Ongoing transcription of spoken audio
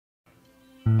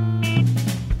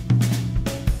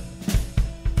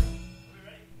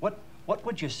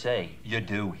would you say you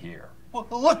do here? Well,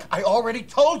 look, I already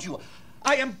told you.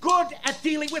 I am good at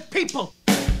dealing with people.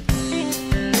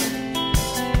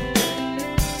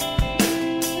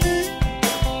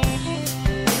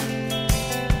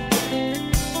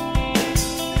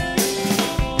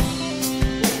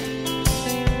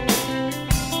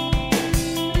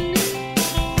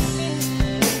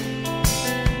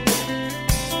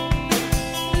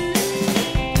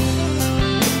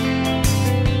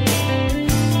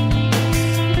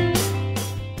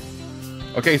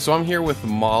 Okay, so I'm here with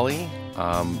Molly.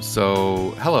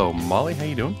 Hello, Molly. How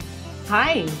you doing?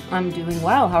 Hi, I'm doing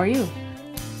well. How are you?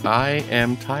 I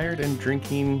am tired and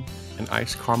drinking an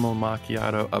iced caramel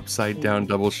macchiato upside down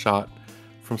double shot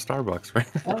from Starbucks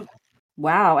right now. Oh,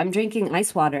 wow, I'm drinking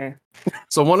ice water.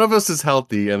 So one of us is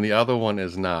healthy and the other one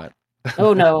is not.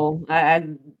 Oh no, I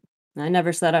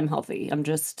never said I'm healthy. I'm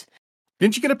just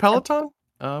Didn't you get a Peloton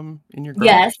in your garage?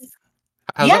 yes.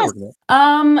 How's that Yes. working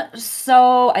out?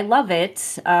 So I love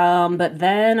it. But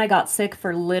then I got sick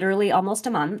for literally almost a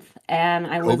month and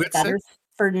I was COVID better sick?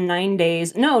 for 9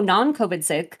 days. No, non-COVID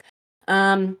sick.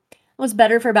 Was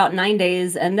better for about 9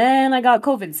 days and then I got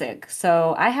COVID sick.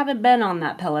 So I haven't been on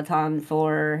that Peloton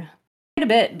for quite a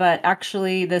bit, but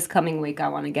actually this coming week I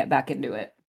want to get back into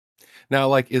it. Now,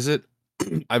 like, is it?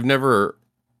 I've never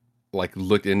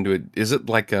looked into it. Is it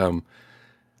like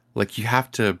you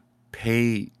have to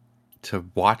pay to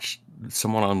watch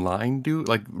someone online do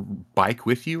bike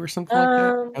with you or something like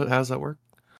that? Um, How does that work?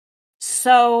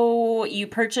 So you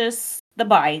purchase the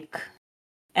bike,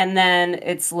 and then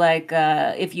it's like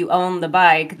if you own the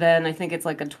bike, then I think it's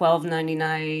like a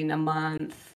 $12.99 a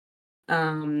month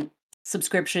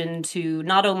subscription to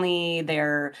not only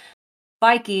their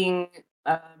biking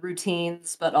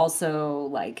routines, but also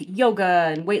like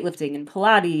yoga and weightlifting and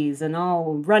Pilates and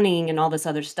all running and all this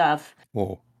other stuff.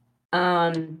 Whoa.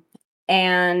 Um,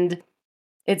 and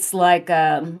it's like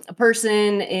a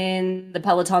person in the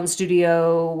Peloton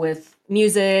studio with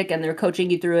music, and they're coaching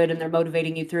you through it and they're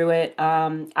motivating you through it.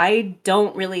 I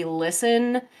don't really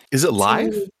listen Is it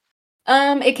live? to.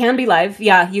 It can be live.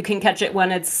 Yeah, you can catch it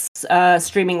when it's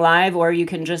streaming live, or you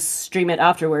can just stream it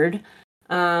afterward.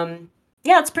 Yeah,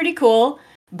 it's pretty cool.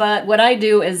 But what I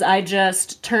do is I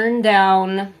just turn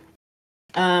down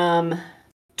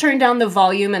the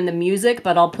volume and the music,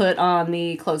 but I'll put on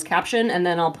the closed caption, and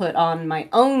then I'll put on my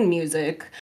own music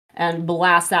and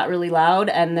blast that really loud,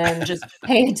 and then just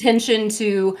pay attention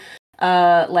to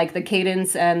like the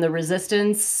cadence and the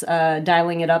resistance,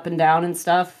 dialing it up and down and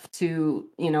stuff to,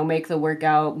 make the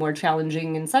workout more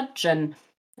challenging and such, and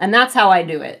that's how I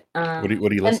do it. What do you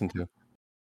And listen to?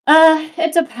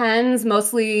 it depends,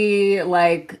 mostly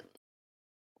like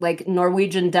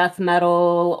Norwegian death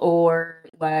metal, or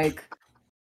like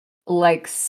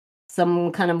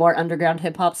some kind of more underground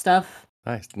hip hop stuff.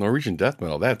 Nice. Norwegian death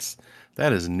metal. That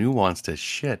is nuanced as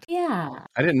shit. Yeah.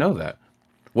 I didn't know that.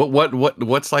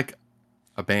 What's like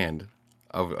a band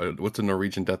of what's a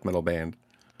Norwegian death metal band?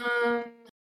 Um.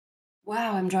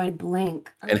 Wow, I'm drawing a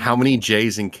blank. And how many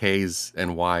J's and K's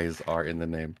and Y's are in the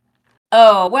name?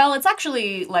 Oh, well, it's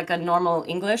actually like a normal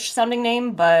English sounding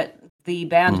name, but the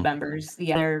band members,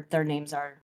 yeah, their names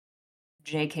are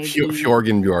JKG,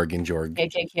 Fjorgen, Bjorgen, Jorg.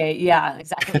 KKK. Yeah,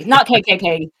 exactly. Not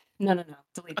KKK. No.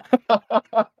 Delete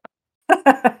that.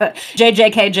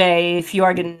 JJKJ,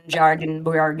 Fjorgen, Jargon,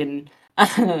 Bjorgen.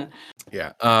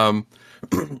 Yeah.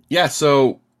 Yeah.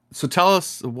 So tell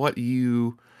us what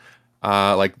you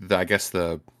I guess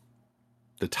the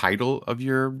title of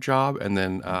your job, and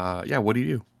then what do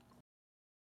you do?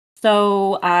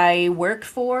 So I work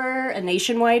for a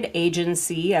nationwide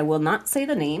agency. I will not say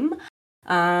the name,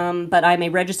 but I'm a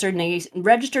registered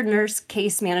nurse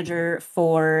case manager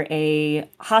for a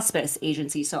hospice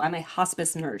agency. So I'm a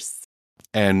hospice nurse.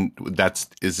 And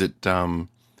is it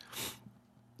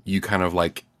you kind of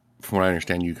like, from what I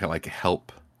understand, you kind of like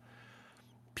help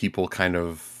people kind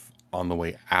of on the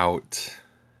way out.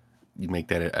 You make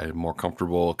that a more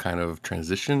comfortable kind of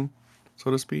transition,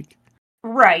 so to speak.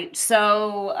 Right.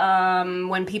 So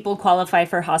when people qualify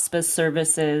for hospice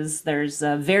services, there's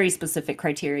a very specific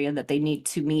criteria that they need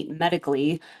to meet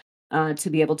medically to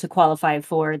be able to qualify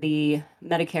for the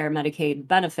Medicare, Medicaid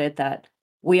benefit that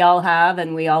we all have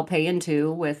and we all pay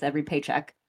into with every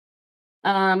paycheck.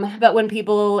 But when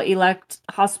people elect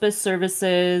hospice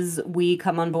services, we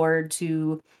come on board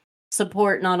to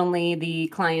support not only the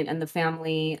client and the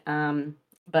family,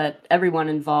 but everyone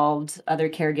involved, other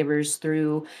caregivers,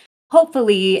 through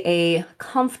hopefully a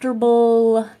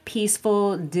comfortable,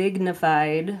 peaceful,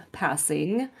 dignified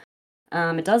passing.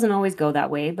 It doesn't always go that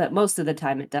way, but most of the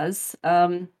time it does.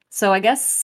 So I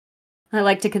guess I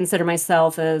like to consider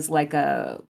myself as like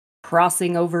a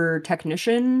crossing over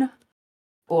technician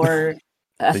or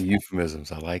The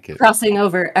euphemisms, I like it. crossing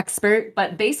over expert.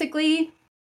 But basically,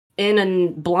 in a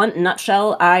blunt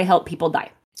nutshell, I help people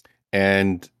die.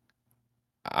 And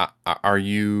are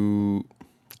you?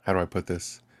 How do I put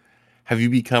this? Have you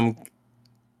become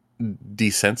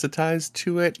desensitized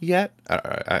to it yet?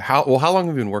 How long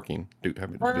have you been working?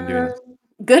 Have you been doing this?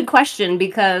 Good question,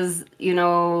 because,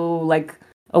 like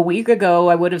a week ago,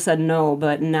 I would have said no,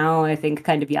 but now I think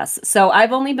kind of yes. So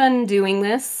I've only been doing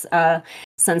this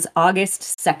since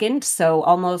August 2nd, so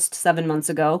almost 7 months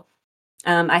ago.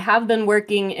 I have been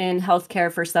working in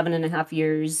healthcare for 7.5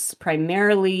 years,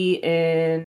 primarily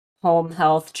in home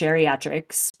health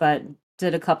geriatrics, but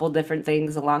did a couple different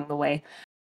things along the way.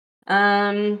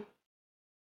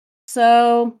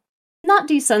 So not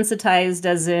desensitized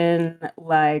as in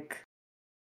like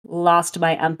lost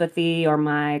my empathy or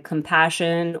my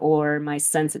compassion or my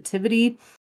sensitivity,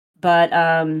 but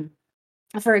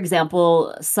for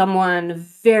example, someone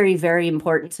very, very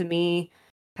important to me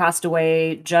passed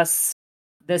away just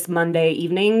this Monday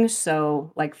evening,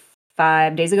 so like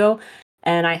 5 days ago,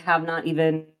 and I have not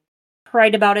even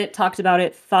cried about it, talked about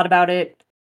it, thought about it.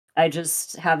 I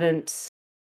just haven't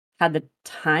had the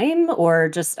time, or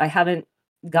just I haven't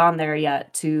gone there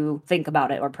yet to think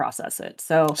about it or process it.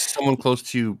 So Someone close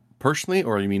to you personally,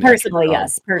 or you mean at your personally, job?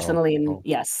 yes, Oh, personally, and oh.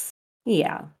 yes,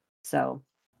 yeah. So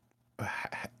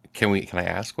Can I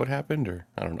ask what happened, or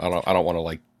I don't want to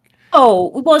like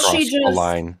well, cross a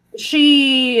line.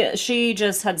 she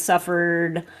just had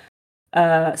suffered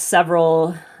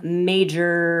several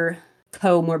major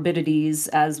comorbidities,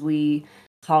 as we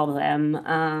call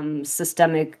them,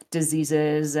 systemic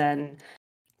diseases. And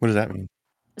What does that mean?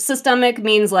 systemic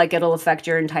means like it'll affect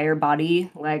your entire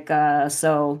body. Like,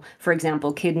 so for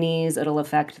example, kidneys, it'll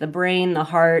affect the brain, the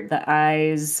heart, the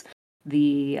eyes,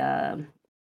 the,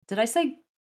 did I say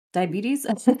diabetes?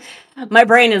 My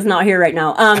brain is not here right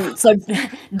now. So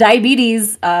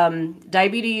diabetes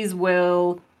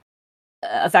will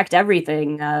affect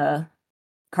everything, How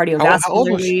old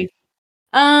was cardiovascularly. she?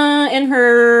 In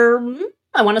her,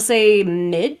 I want to say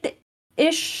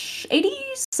mid-ish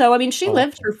 80s. So I mean, she Oh,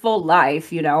 lived her full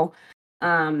life,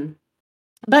 Um,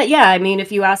 but yeah, I mean,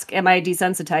 if you ask, am I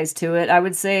desensitized to it? I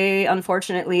would say,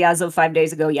 unfortunately, as of 5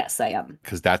 days ago, yes, I am.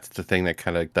 because that's the thing that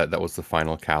kind of that was the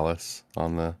final callus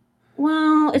on the.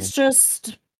 Well, it's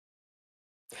just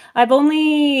I've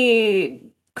only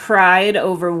cried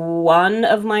over one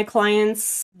of my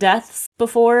clients' deaths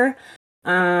before.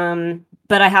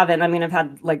 But I haven't. I mean, I've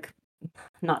had like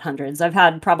not hundreds. I've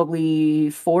had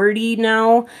probably 40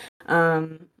 now,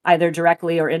 either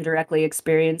directly or indirectly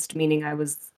experienced, meaning I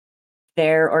was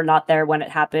there or not there when it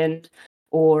happened,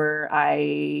 or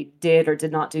I did or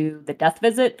did not do the death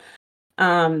visit.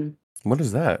 Um, What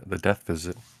is that? The death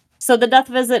visit. so the death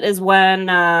visit is when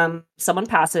someone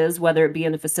passes, whether it be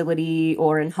in a facility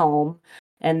or in home,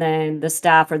 and then the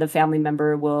staff or the family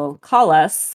member will call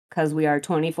us because we are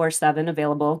 24/7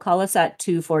 available. Call us at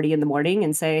 2:40 in the morning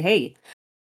and say, "Hey,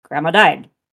 grandma died."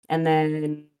 And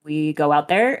then we go out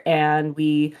there and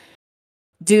we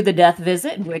do the death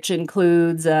visit, which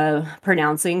includes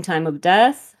pronouncing time of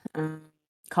death,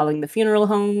 calling the funeral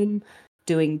home,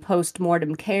 doing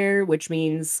post-mortem care, which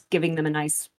means giving them a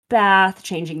nice bath,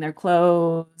 changing their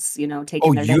clothes, Oh,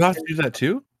 taking their you have medicine. to do that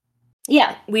too?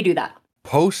 Yeah, we do that.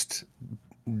 Post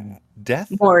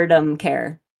death? Mortem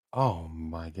care. Oh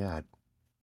my God.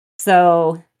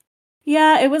 So,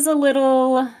 yeah, it was a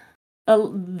little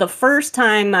the first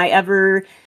time I ever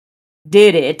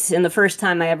did it, and the first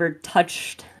time I ever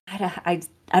touched I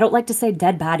don't like to say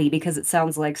dead body because it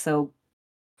sounds like so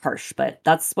harsh, but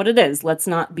that's what it is. Let's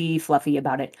not be fluffy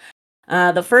about it.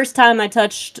 The first time I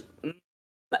touched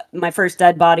my first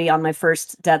dead body on my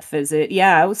first death visit,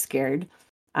 yeah, I was scared.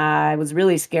 I was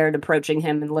really scared approaching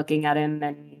him and looking at him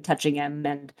and touching him.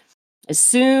 And as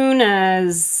soon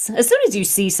as you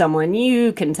see someone,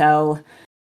 you can tell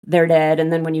they're dead.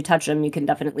 And then when you touch them, you can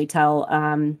definitely tell.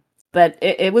 But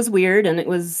it was weird, and it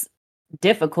was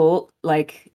difficult,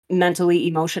 like mentally,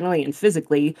 emotionally, and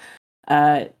physically,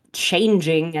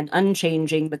 changing and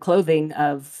unchanging the clothing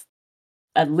of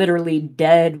a literally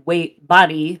dead weight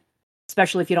body,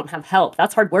 especially if you don't have help.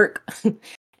 That's hard work.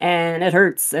 And it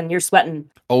hurts and you're sweating.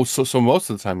 Oh, so most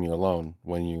of the time you're alone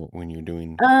when you're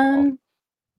doing. Oh, Um sorry.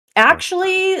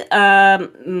 actually,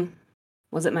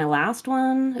 was it my last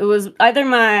one? It was either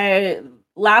my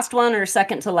last one or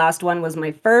second to last one. Was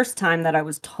my first time that I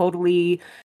was totally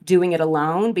doing it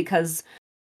alone, because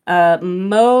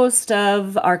most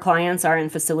of our clients are in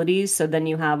facilities, so then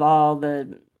you have all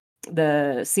the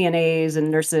CNAs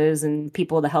and nurses and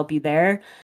people to help you there.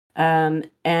 And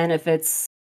if it's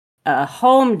A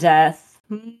home death,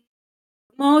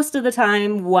 most of the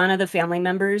time, one of the family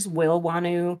members will want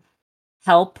to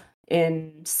help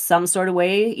in some sort of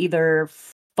way, either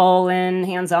full in,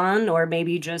 hands on, or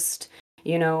maybe just,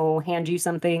 hand you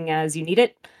something as you need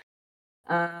it.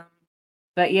 Um,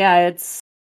 but yeah,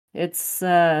 it's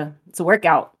a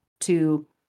workout to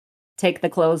take the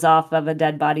clothes off of a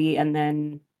dead body and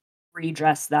then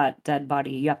redress that dead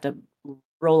body. You have to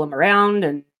roll them around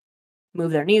and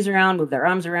move their knees around, move their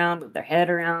arms around, move their head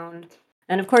around.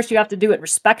 And of course, you have to do it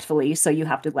respectfully. So you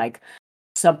have to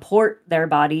support their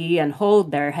body and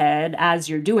hold their head as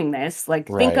you're doing this. Like,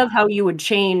 think Right. of how you would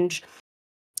change,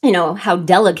 how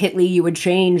delicately you would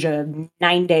change a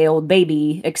 9-day-old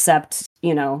baby, except,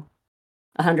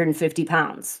 150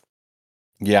 pounds.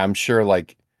 Yeah, I'm sure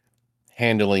like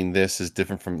handling this is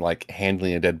different from like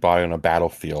handling a dead body on a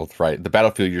battlefield, right? The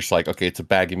battlefield, you're just like, okay, it's a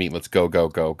bag of meat. Let's go, go,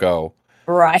 go, go. Like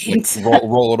Right.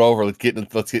 roll it over. Let's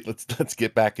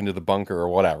get back into the bunker or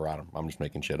whatever. I'm just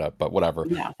making shit up, but whatever.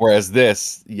 Yeah. Whereas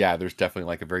this, yeah, there's definitely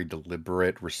like a very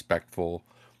deliberate, respectful,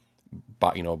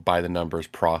 by the numbers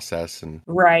process. And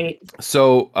Right.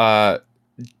 so,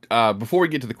 before we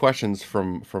get to the questions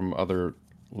from other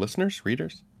listeners,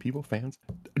 readers, people, fans,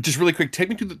 just really quick, take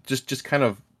me to the just kind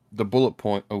of the bullet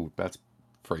point. Oh, that's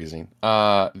phrasing.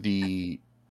 The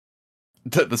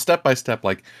step by step,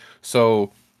 like,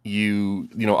 so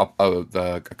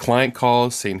a client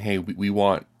calls saying, hey, we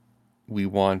want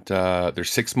there's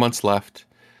 6 months left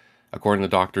according to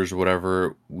the doctors or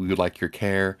whatever, we would like your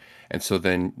care. And so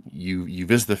then you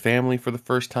visit the family for the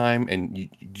first time, and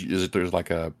there's like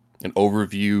an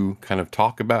overview kind of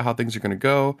talk about how things are going to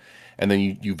go, and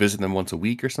then you visit them once a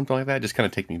week or something like that. Just kind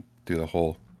of take me through the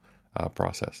whole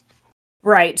process.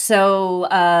 Right. So,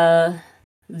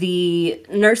 the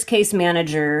nurse case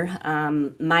manager,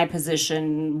 my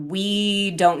position,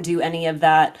 we don't do any of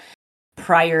that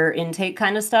prior intake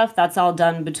kind of stuff. That's all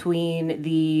done between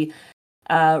the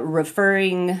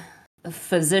referring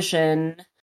physician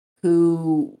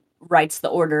who writes the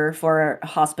order for a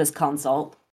hospice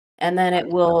consult. And then it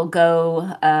will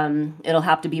go, it'll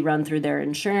have to be run through their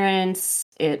insurance.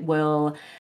 It will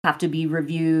have to be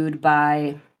reviewed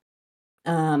by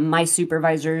my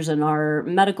supervisors and our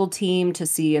medical team to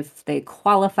see if they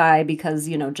qualify, because,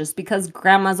 just because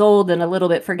grandma's old and a little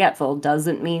bit forgetful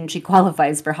doesn't mean she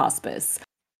qualifies for hospice.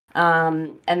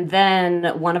 And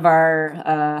then one of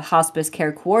our hospice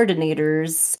care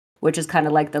coordinators, which is kind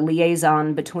of like the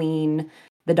liaison between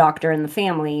the doctor and the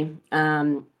family,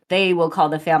 they will call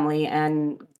the family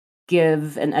and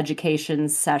give an education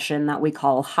session that we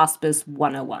call Hospice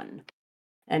 101.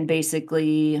 And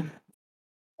basically,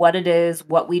 what it is,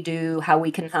 what we do, how we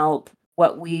can help,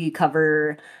 what we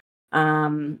cover,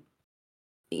 um,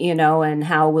 and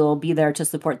how we'll be there to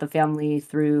support the family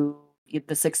through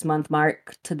the 6-month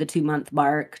mark to the 2-month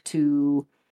mark to,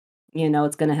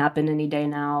 it's going to happen any day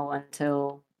now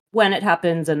until when it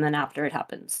happens and then after it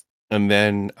happens. And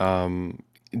then,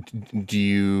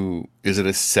 is it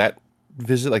a set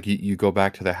visit? Like you go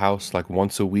back to the house like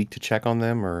once a week to check on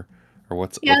them, or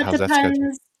Yeah, it how's that scheduled?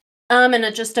 depends. And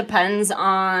it just depends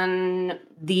on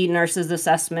the nurse's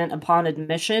assessment upon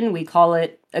admission. We call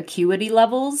it acuity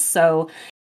levels. So,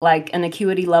 like, an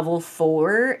acuity level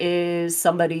 4 is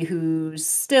somebody who's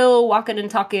still walking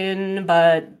and talking,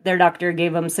 but their doctor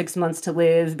gave them 6 months to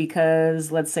live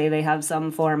because, let's say, they have some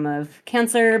form of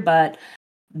cancer, but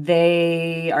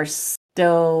they are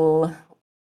still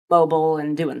mobile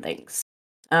and doing things.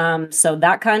 So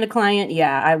that kind of client,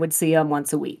 yeah, I would see them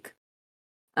once a week.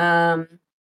 Um,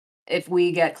 if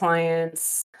we get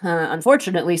clients,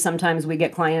 unfortunately, sometimes we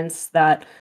get clients that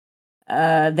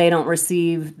they don't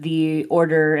receive the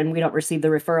order and we don't receive the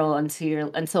referral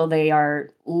until they are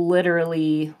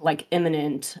literally like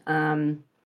imminent.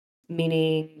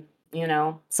 Meaning,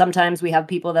 sometimes we have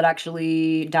people that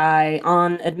actually die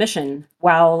on admission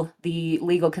while the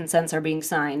legal consents are being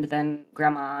signed. Then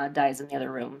grandma dies in the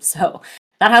other room. So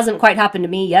that hasn't quite happened to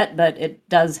me yet, but it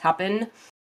does happen.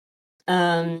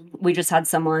 We just had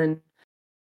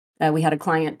we had a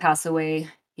client pass away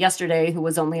yesterday who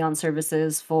was only on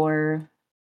services for,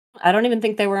 I don't even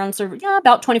think they were on service, yeah,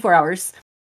 about 24 hours.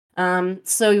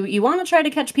 So you want to try to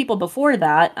catch people before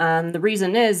that. The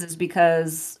reason is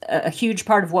because a huge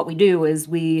part of what we do is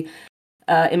we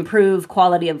improve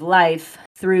quality of life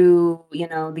through,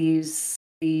 these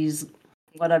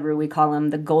whatever we call them,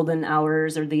 the golden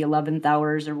hours or the 11th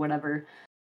hours or whatever.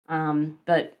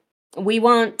 But we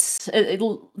want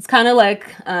it's kind of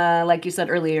like you said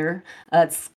earlier,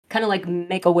 it's kind of like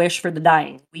make a wish for the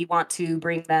dying. We want to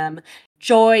bring them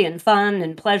joy and fun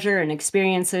and pleasure and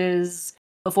experiences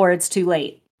before it's too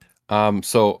late.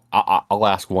 So I'll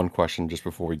ask one question just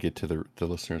before we get to the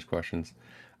listeners' questions.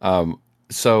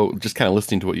 So just kind of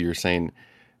listening to what you were saying,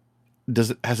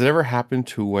 has it ever happened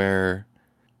to where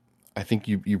I think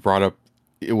you brought up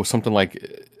it was something like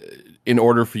in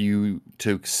order for you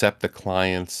to accept the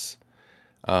clients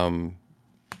on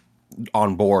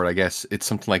board, I guess it's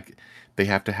something like they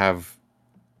have to have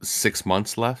 6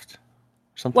 months left,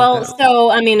 something like Well, that. so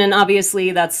I mean, and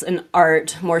obviously that's an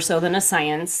art more so than a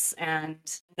science, and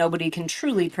nobody can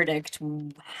truly predict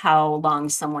how long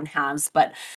someone has.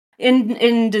 But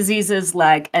in diseases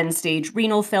like end stage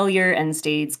renal failure, end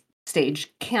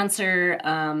stage cancer,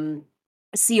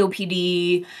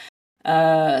 COPD,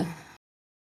 uh,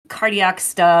 cardiac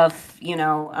stuff,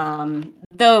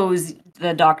 those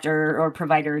the doctor or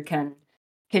provider can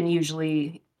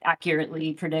usually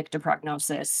accurately predict a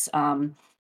prognosis.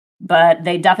 But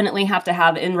they definitely have to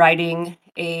have in writing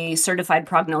a certified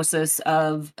prognosis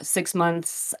of 6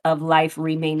 months of life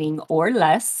remaining or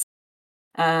less.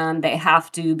 They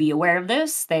have to be aware of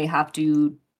this. They have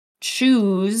to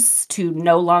choose to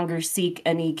no longer seek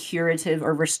any curative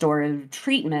or restorative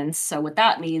treatments. So, what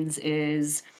that means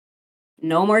is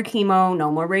no more chemo,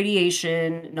 no more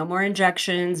radiation, no more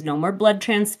injections, no more blood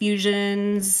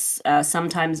transfusions,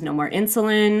 sometimes no more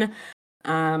insulin.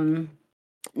 Um,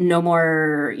 no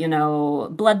more,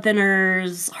 blood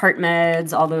thinners, heart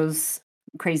meds, all those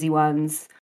crazy ones.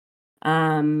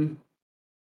 Um,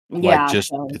 Like yeah, just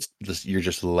so it's just you're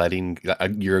just letting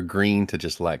you're agreeing to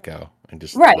just let go and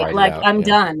just right, write it like out. I'm Yeah.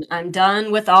 done. I'm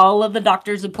done with all of the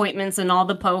doctor's appointments and all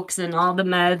the pokes and all the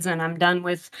meds, and I'm done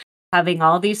with having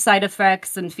all these side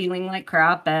effects and feeling like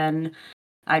crap. And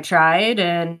I tried,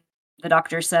 and the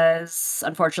doctor says,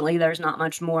 unfortunately, there's not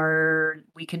much more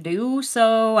we can do,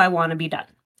 so I want to be done.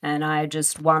 And I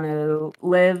just want to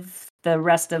live the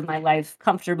rest of my life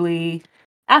comfortably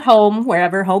at home,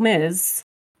 wherever home is,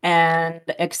 and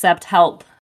accept help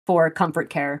for comfort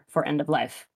care for end of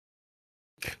life.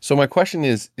 So my question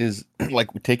is like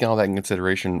taking all that in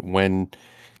consideration when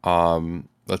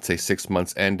let's say 6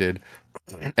 months ended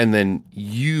and then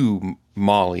you,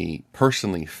 Molly,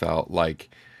 personally felt like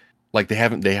they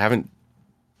haven't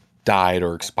died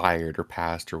or expired or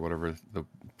passed or whatever the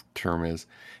term is,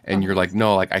 and you're Mhm. like,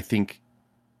 no, like I think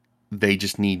they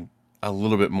just need a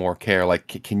little bit more care. Like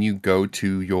can you go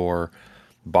to your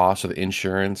boss of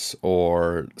insurance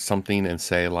or something and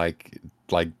say like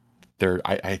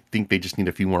I think they just need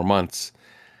a few more months,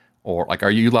 or like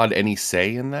are you allowed any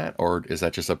say in that, or is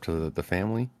that just up to the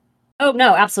family? Oh,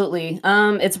 no, absolutely.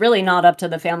 It's really not up to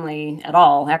the family at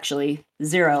all, actually.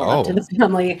 0 up to Oh, the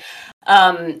family.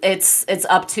 It's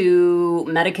up to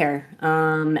Medicare.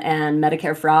 And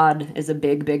Medicare fraud is a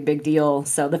big, big, big deal.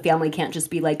 So the family can't just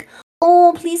be like,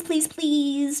 "Oh, please, please,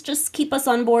 please, just keep us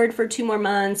on board for 2 more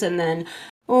months," and then,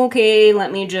 "Okay,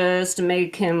 let me just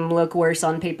make him look worse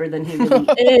on paper than he really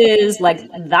is." Like,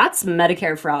 that's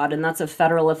Medicare fraud, and that's a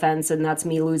federal offense, and that's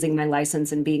me losing my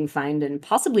license and being fined and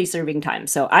possibly serving time.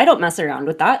 So I don't mess around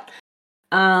with that.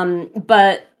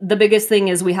 But the biggest thing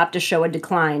is we have to show a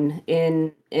decline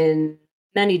in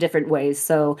many different ways.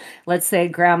 So let's say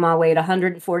grandma weighed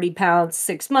 140 pounds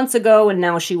 6 months ago, and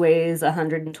now she weighs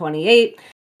 128,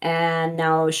 and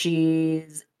now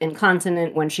she's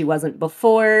incontinent when she wasn't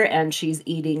before, and she's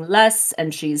eating less,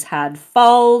 and she's had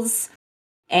falls,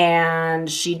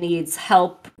 and she needs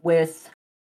help with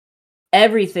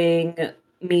everything,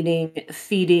 meaning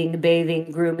feeding,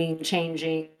 bathing, grooming,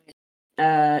 changing,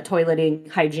 toileting,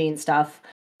 hygiene stuff.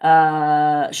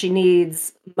 She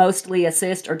needs mostly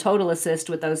assist or total assist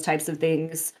with those types of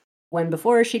things when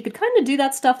before she could kind of do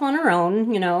that stuff on her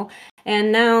own.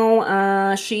 And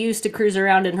now she used to cruise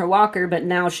around in her walker, but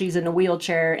now she's in a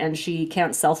wheelchair and she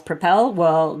can't self propel.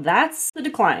 Well, that's the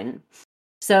decline.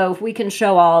 So if we can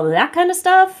show all that kind of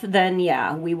stuff, then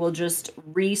yeah, we will just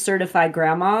recertify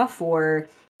grandma for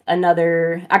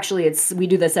another. Actually, it's we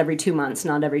do this every 2 months,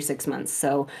 not every 6 months.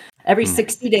 So every hmm.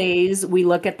 60 days, we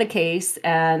look at the case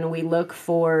and we look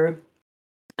for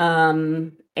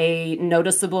a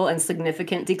noticeable and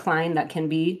significant decline that can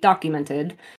be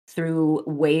documented through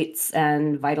weights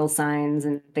and vital signs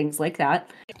and things like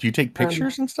that. Do you take Um,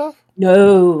 pictures and stuff?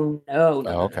 no, no, no, Oh,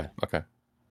 no, no. okay, okay.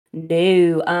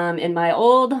 No, in my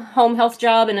old home health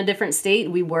job in a different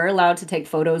state, we were allowed to take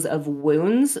photos of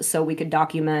wounds so we could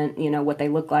document, what they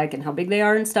look like and how big they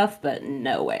are and stuff, but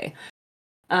no way.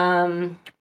 Um,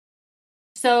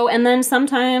 so and then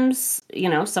sometimes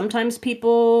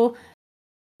people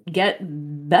get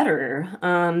better.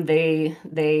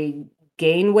 They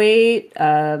gain weight,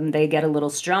 they get a little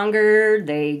stronger,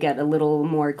 they get a little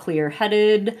more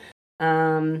clear-headed.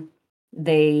 Um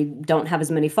they don't have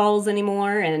as many falls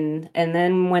anymore, and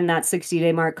then when that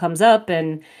 60-day mark comes up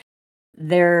and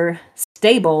they're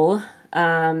stable,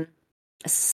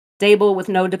 stable with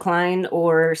no decline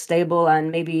or stable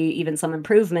and maybe even some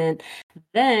improvement,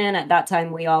 then at that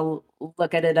time we all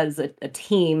look at it as a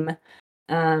team.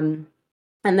 Um,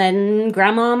 and then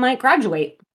grandma might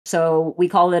graduate. So we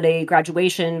call it a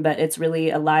graduation, but it's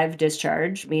really a live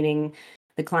discharge, meaning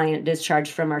the client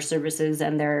discharged from our services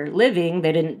and they're living.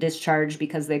 They didn't discharge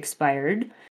because they expired.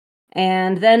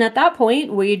 And then at that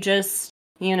point, we just,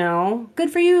 good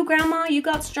for you, grandma. You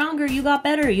got stronger. You got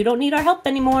better. You don't need our help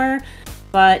anymore.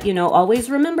 But, always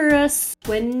remember us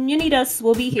when you need us.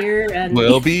 We'll be here. And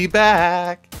We'll be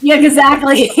back. Yeah,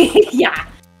 exactly. Yeah.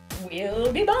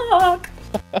 We'll be back.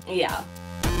 Yeah.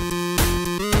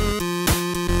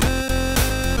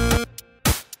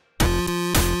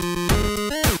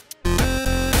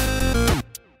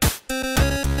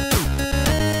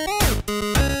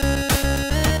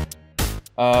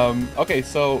 Okay,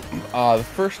 so the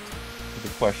first of the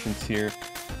questions here,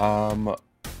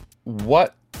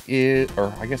 what is,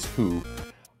 or I guess who,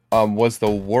 was the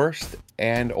worst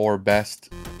and or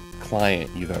best client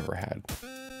you've ever had?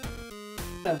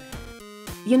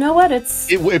 You know what?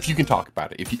 If you can talk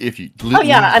about it, if you. Oh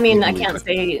yeah, I mean, I can't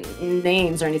say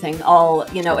names or anything.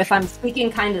 If I'm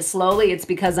speaking kind of slowly, it's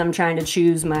because I'm trying to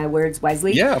choose my words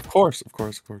wisely. Yeah, of course.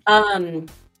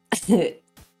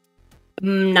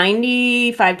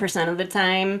 95% of the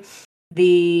time,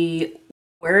 the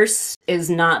worst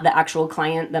is not the actual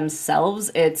client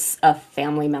themselves. It's a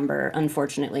family member,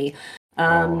 unfortunatately.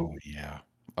 Oh yeah.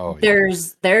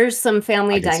 There's some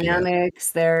family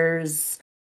dynamics. There's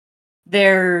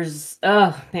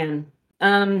oh man.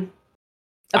 I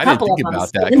didn't think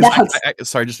about that.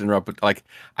 Sorry, just to interrupt, but like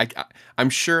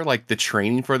I'm sure like the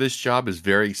training for this job is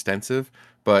very extensive,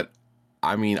 but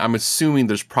I mean, I'm assuming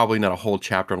there's probably not a whole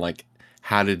chapter on like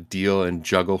how to deal and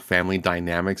juggle family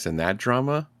dynamics and that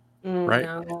drama, right?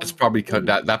 No. It's probably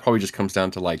that probably just comes down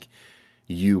to like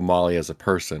you, Molly, as a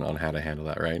person on how to handle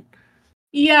that, right?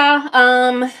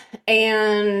 Yeah,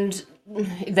 and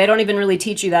they don't even really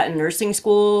teach you that in nursing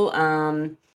school.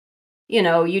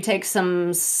 You take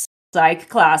some psych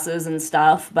classes and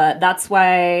stuff, but that's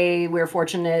why we're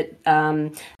fortunate.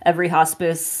 Every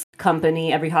hospice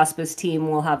company, every hospice team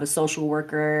will have a social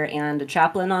worker and a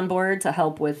chaplain on board to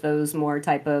help with those more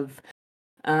type of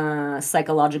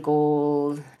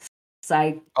psychological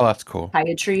that's cool.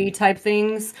 Psychiatry type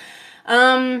things.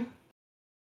 One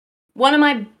of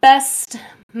my best,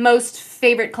 most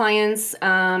favorite clients,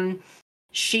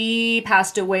 she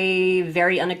passed away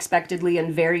very unexpectedly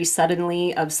and very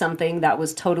suddenly of something that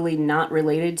was totally not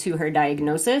related to her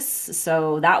diagnosis.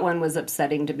 So that one was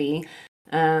upsetting to me.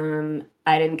 I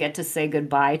didn't get to say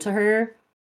goodbye to her.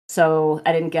 So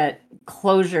I didn't get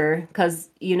closure because,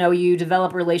 you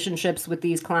develop relationships with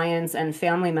these clients and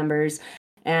family members.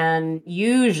 And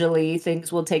usually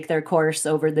things will take their course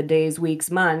over the days,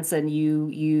 weeks, months, and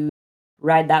you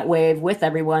ride that wave with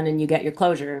everyone and you get your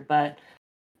closure. But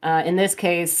in this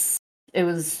case, it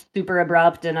was super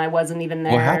abrupt and I wasn't even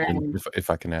there. What happened,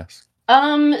 if I can ask?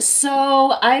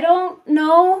 So I don't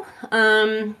know.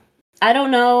 I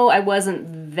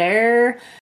wasn't there.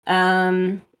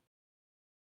 I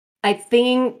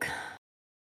think.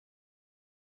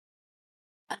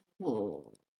 Do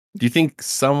you think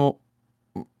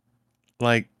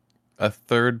like a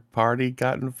third party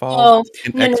got involved?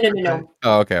 No.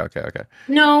 Oh, okay.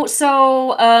 No,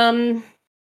 so I'm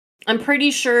pretty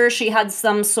sure she had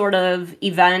some sort of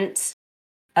event,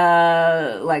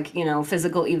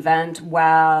 physical event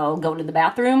while going to the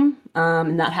bathroom.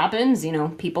 And that happens,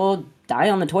 people die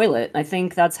on the toilet. I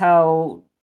think that's how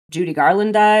Judy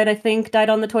Garland died, died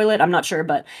on the toilet. I'm not sure,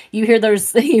 but you hear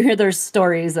those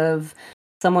stories of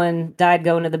someone died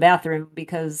going to the bathroom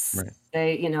because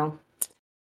they,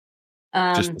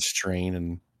 just the strain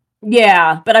and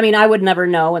yeah, but I mean, I would never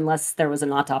know unless there was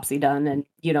an autopsy done, and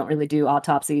you don't really do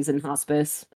autopsies in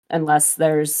hospice unless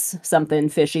there's something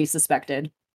fishy suspected.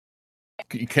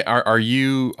 Are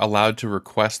you allowed to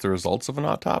request the results of an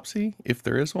autopsy if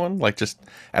there is one, like just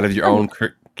out of your own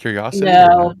curiosity?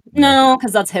 No,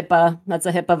 because that's HIPAA. That's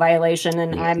a HIPAA violation,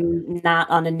 and I'm not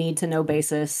on a need to know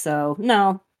basis, so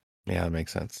no. Yeah, that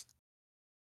makes sense.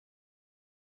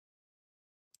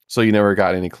 So you never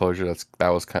got any closure. That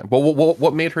was kind of. Well,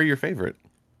 what made her your favorite?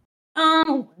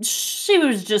 She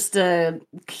was just a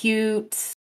cute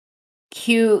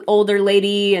older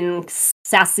lady and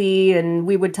sassy, and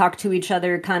we would talk to each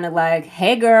other kind of like,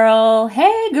 hey girl,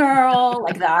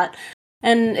 like that.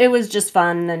 And it was just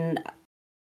fun. And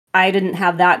I didn't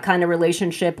have that kind of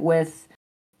relationship with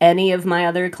any of my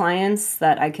other clients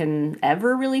that I can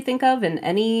ever really think of in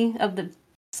any of the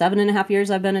 7.5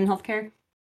 years I've been in healthcare.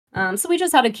 So we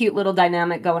just had a cute little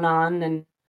dynamic going on,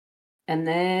 and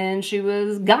then she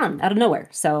was gone out of nowhere.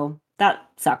 So that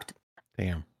sucked.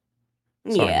 Damn.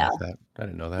 Sorry Yeah. about that. I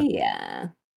didn't know that. Yeah.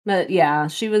 But yeah,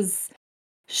 she was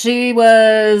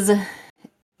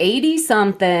 80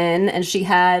 something, and she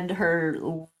had her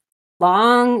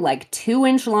long, like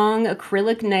 2-inch long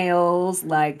acrylic nails,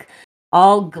 like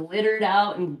all glittered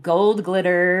out in gold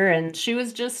glitter, and she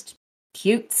was just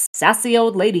cute, sassy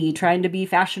old lady trying to be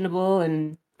fashionable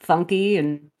and funky,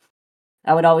 and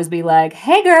I would always be like,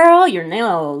 "Hey girl, your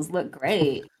nails look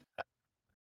great."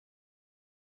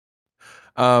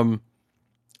 Um,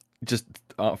 just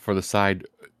for the side,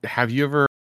 have you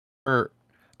ever?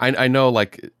 I know,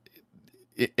 like,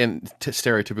 and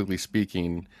stereotypically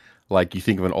speaking, like you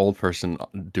think of an old person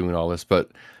doing all this,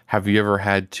 but have you ever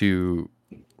had to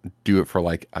do it for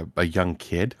like a young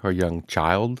kid or a young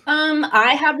child?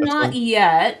 I have That's not all?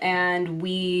 yet, and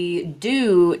we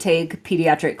do take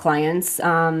pediatric clients.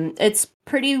 It's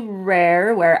pretty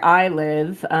rare where I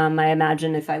live. I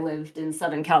imagine if I lived in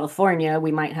Southern California,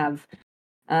 we might have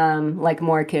like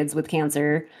more kids with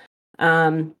cancer.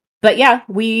 But yeah,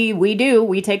 we do.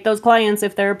 We take those clients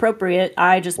if they're appropriate.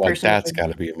 I just Like personally, that's got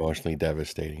to be emotionally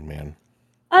devastating, man.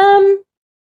 um,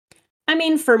 I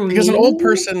mean, for Because an old me,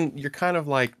 person, you're kind of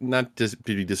like not to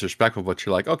be disrespectful, but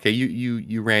you're like, okay,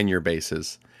 you ran your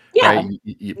bases, right? yeah,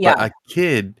 But yeah. a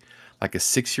kid, like a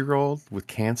 6-year-old with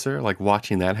cancer, like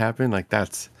watching that happen, like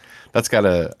that's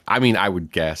gotta. I mean, I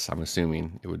would guess. I'm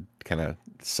assuming it would kind of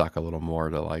suck a little more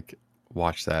to like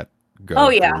watch that Oh,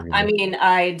 go yeah. through. You I know? mean,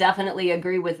 I definitely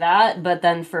agree with that, but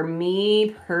then for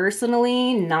me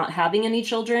personally, not having any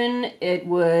children, it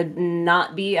would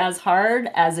not be as hard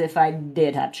as if I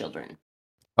did have children.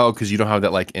 Oh, because you don't have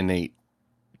that like innate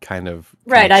kind of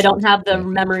Right, I connection. don't have the Yeah.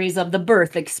 memories of the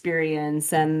birth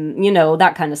experience and,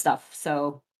 that kind of stuff.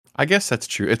 So, I guess that's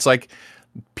true. It's like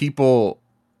people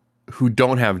who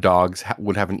don't have dogs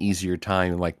would have an easier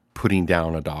time like putting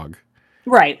down a dog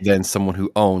right. than someone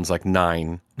who owns like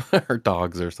 9 or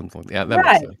dogs or something. Yeah, that makes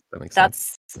Right. sense. That makes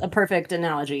sense. That's a perfect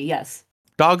analogy. Yes.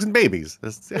 Dogs and babies.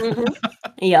 Mhm.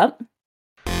 Yep.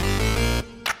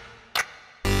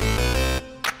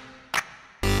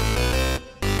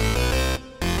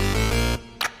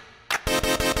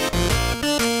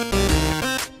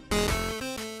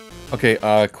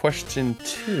 Okay, question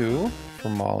 2 for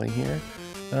Molly here.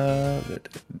 Uh,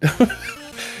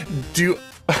 do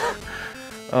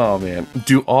oh man,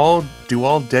 do all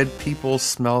dead people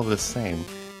smell the same?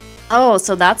 Oh,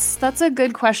 so that's a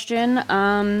good question.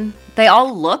 They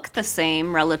all look the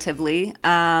same relatively.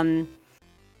 As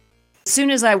soon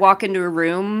as I walk into a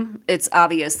room, it's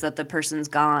obvious that the person's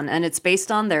gone, and it's based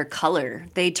on their color.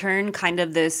 They turn kind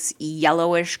of this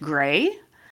yellowish gray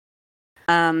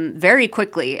very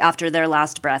quickly after their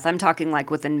last breath. I'm talking like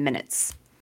within minutes.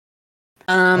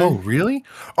 Oh, Um, really?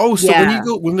 Oh, so yeah.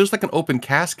 when there's like an open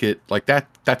casket like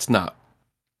that's not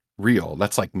real.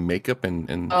 That's like makeup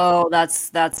and Oh,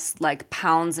 that's like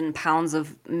pounds and pounds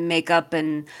of makeup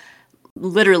and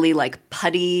literally like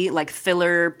putty, like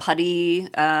filler putty,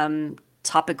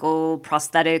 topical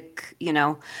prosthetic,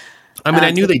 I mean,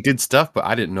 I knew to they did stuff, but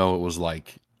I didn't know it was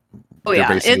like oh they're yeah,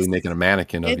 basically making a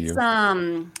mannequin of it's you.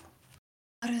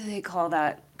 what do they call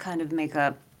that kind of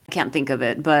makeup? I can't think of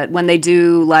it, but when they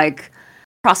do like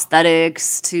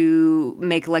prosthetics to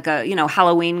make like a,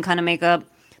 Halloween kind of makeup,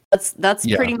 that's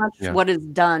Yeah, pretty much yeah. what is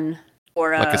done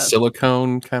for Like a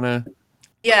silicone kinda.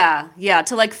 yeah,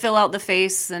 to like fill out the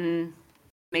face and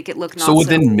make it look So not so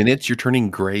within minutes, you're turning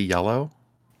gray yellow?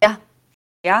 yeah,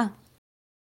 yeah.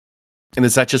 And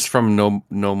is that just from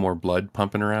no more blood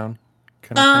pumping around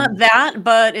kinda thing? That,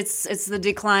 but it's the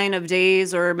decline of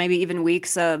days or maybe even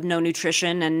weeks of no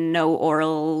nutrition and no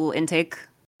oral intake.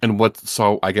 And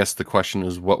I guess the question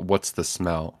is what's the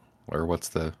smell? Or what's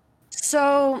the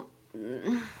So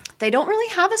they don't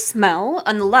really have a smell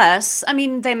unless, I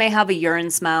mean, they may have a urine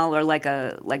smell or like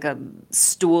a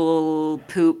stool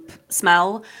poop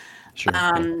smell. Sure,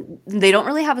 yeah. They don't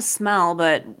really have a smell,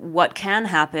 but what can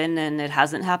happen, and it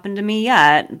hasn't happened to me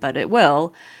yet, but it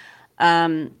will.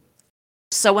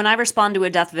 So when I respond to a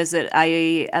death visit,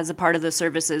 as a part of the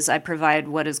services, I provide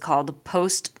what is called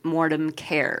post-mortem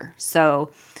care.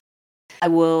 So I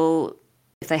will,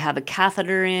 if they have a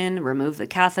catheter in, remove the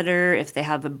catheter. If they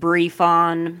have a brief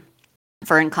on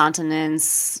for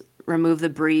incontinence, remove the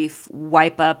brief,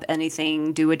 wipe up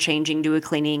anything, do a changing, do a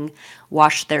cleaning,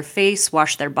 wash their face,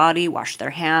 wash their body, wash their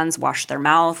hands, wash their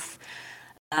mouth.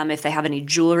 If they have any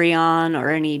jewelry on or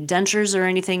any dentures or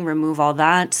anything, remove all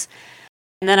that.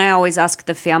 And then I always ask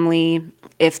the family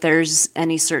if there's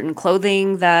any certain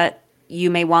clothing that you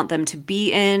may want them to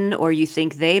be in, or you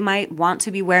think they might want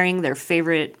to be wearing their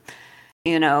favorite,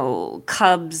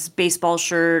 Cubs baseball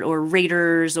shirt or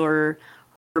Raiders or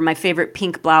my favorite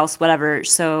pink blouse, whatever.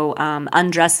 So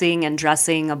undressing and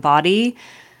dressing a body,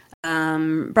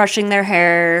 brushing their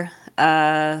hair,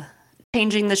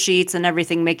 changing the sheets and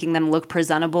everything, making them look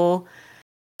presentable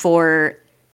for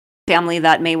family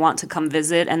that may want to come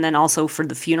visit, and then also for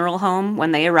the funeral home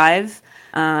when they arrive.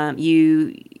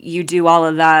 You do all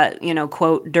of that,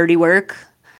 quote, dirty work.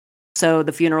 So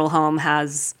the funeral home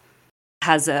has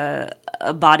a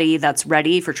body that's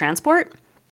ready for transport.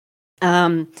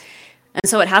 And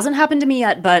so it hasn't happened to me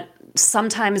yet, but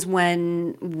sometimes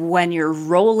when you're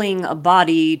rolling a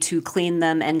body to clean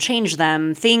them and change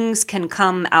them, things can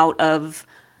come out of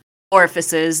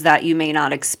orifices that you may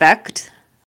not expect.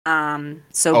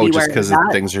 So beware just because of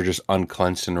that. things are just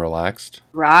unclenched and relaxed.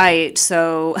 Right.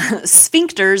 So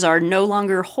sphincters are no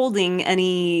longer holding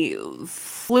any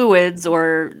fluids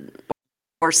or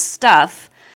stuff.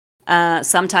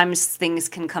 Sometimes things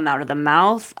can come out of the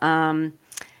mouth.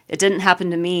 It didn't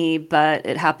happen to me, but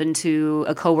it happened to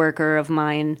a coworker of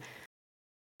mine.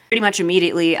 Pretty much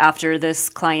immediately after this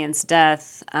client's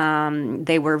death,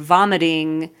 they were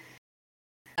vomiting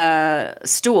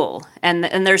stool, and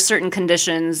there's certain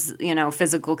conditions,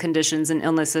 physical conditions and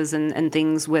illnesses and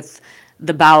things with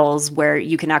the bowels where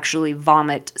you can actually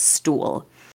vomit stool.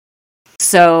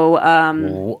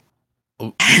 So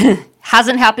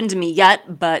hasn't happened to me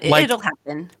yet, but it'll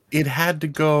happen. It had to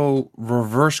go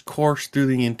reverse course through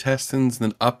the intestines,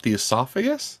 then up the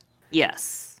esophagus?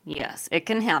 Yes, it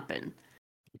can happen.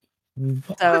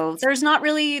 What? So there's not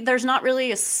really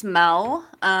a smell.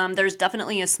 There's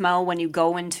definitely a smell when you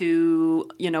go into,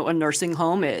 a nursing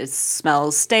home. It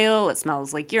smells stale. It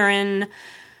smells like urine.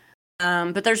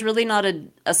 But there's really not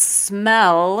a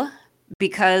smell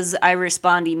because I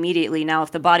respond immediately. Now,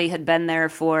 if the body had been there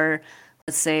for,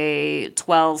 let's say,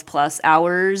 12 plus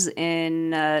hours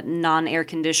in a non-air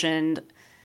conditioned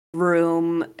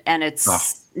room and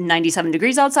it's 97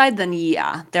 degrees outside, then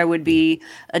yeah, there would be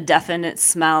a definite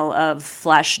smell of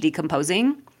flesh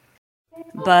decomposing.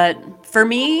 But for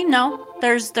me, no,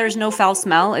 there's no foul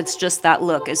smell. It's just that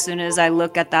look. As soon as I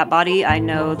look at that body, I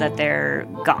know that they're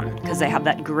gone because they have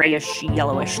that grayish,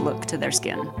 yellowish look to their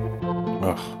skin.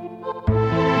 Ugh.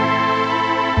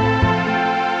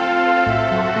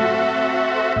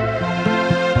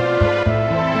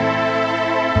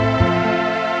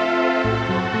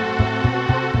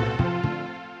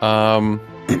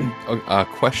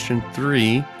 Question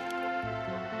 3.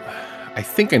 I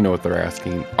think I know what they're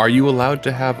asking. Are you allowed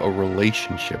to have a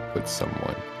relationship with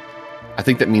someone? I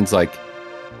think that means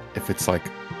if it's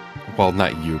well,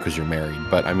 not you because you're married,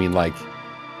 but I mean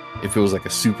if it was a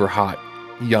super hot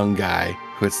young guy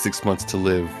who had 6 months to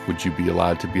live, would you be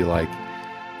allowed to be I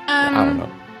don't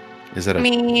know. Is that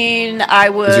I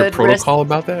would. Is there protocol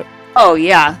about that? Oh,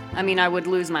 yeah. I mean, I would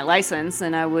lose my license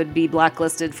and I would be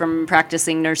blacklisted from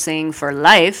practicing nursing for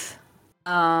life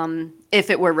if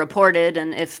it were reported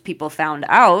and if people found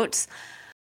out.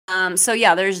 So,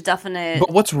 yeah, there's definite...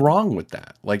 But what's wrong with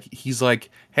that? He's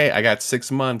hey, I got 6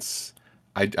 months.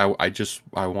 I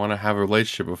want to have a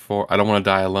relationship before. I don't want to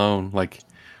die alone.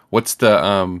 What's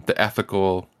the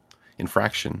ethical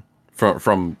infraction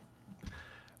from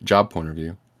job point of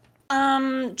view?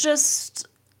 Just...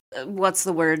 what's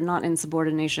the word? Not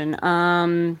insubordination.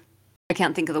 I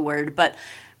can't think of the word, but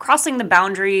crossing the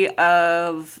boundary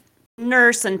of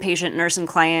nurse and patient, nurse and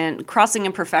client, crossing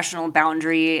a professional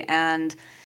boundary. And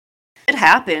it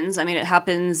happens. I mean, it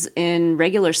happens in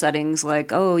regular settings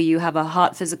you have a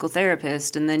hot physical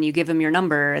therapist and then you give him your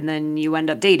number and then you end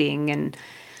up dating. And,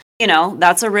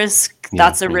 that's a risk. Yeah,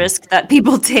 that's a risk that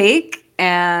people take.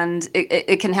 And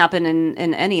it can happen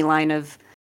in any line of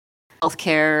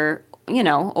healthcare,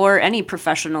 or any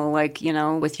professional,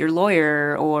 with your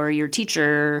lawyer or your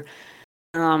teacher.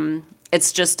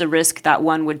 It's just a risk that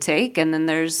one would take. And then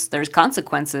there's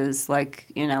consequences,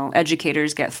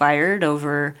 educators get fired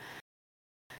over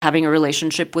having a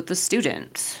relationship with the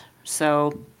student.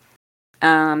 So,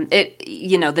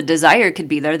 the desire could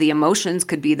be there, the emotions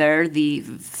could be there, the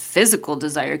physical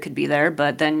desire could be there,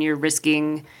 but then you're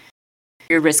risking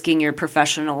your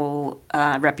professional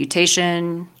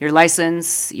reputation, your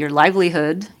license, your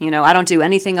livelihood. I don't do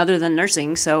anything other than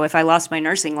nursing. So if I lost my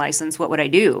nursing license, what would I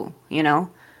do?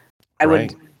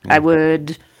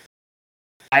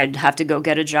 I'd have to go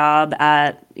get a job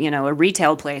at, a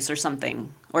retail place or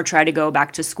something, or try to go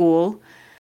back to school.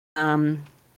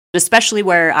 Especially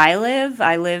where I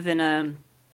live in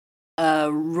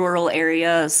a rural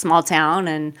area, a small town,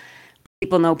 and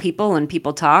people know people and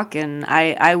people talk, and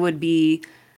I would be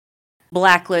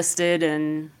blacklisted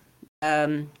and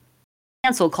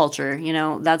cancel culture.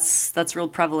 That's real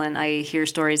prevalent. I hear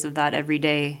stories of that every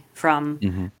day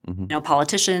from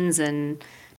politicians and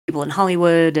people in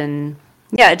Hollywood, and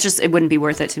yeah, it wouldn't be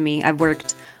worth it to me. I've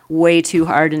worked way too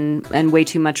hard and way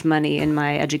too much money in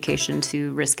my education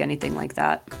to risk anything like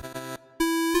that.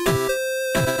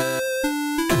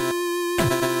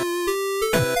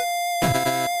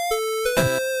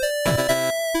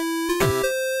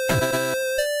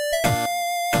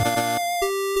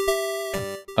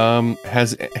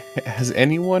 Has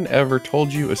anyone ever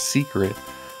told you a secret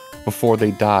before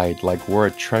they died, like where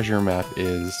a treasure map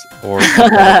is, or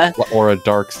a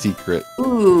dark secret?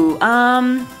 Ooh,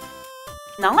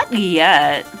 not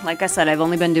yet. Like I said, I've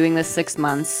only been doing this 6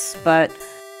 months, but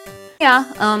yeah,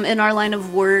 in our line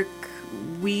of work,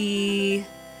 we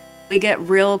get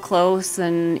real close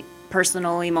and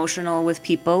personal, emotional with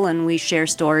people, and we share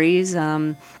stories.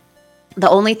 The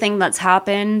only thing that's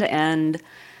happened, and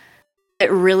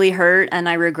it really hurt, and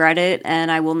I regret it, and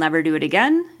I will never do it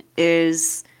again,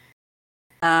 is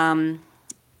the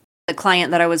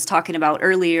client that I was talking about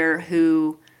earlier,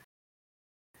 who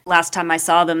last time I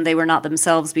saw them, they were not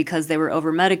themselves because they were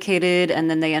over-medicated, and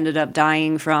then they ended up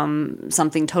dying from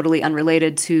something totally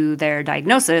unrelated to their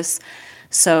diagnosis.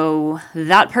 So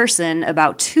that person,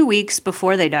 about 2 weeks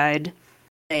before they died,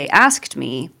 they asked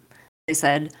me, they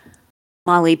said,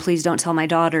 "Molly, please don't tell my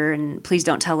daughter, and please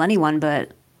don't tell anyone,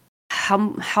 but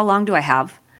how long do I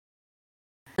have?"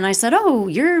 And I said, "Oh,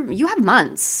 you have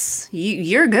months.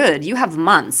 You're good. You have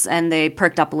months." And they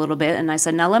perked up a little bit, and I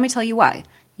said, "Now let me tell you why.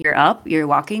 You're up, you're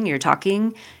walking, you're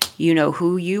talking, you know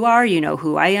who you are, you know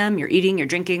who I am, you're eating, you're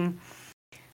drinking."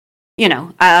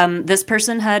 This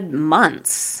person had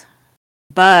months,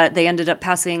 but they ended up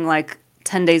passing like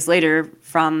 10 days later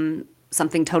from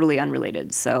something totally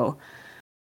unrelated. So,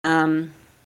 no,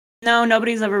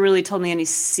 nobody's ever really told me any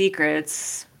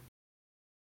secrets,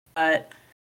 but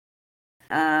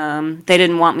they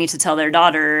didn't want me to tell their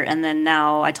daughter, and then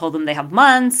now I told them they have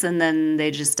months, and then they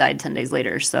just died 10 days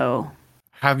later. So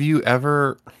Have you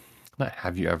ever, not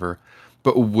have you ever,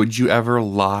 but would you ever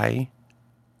lie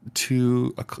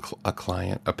to a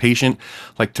client, a patient,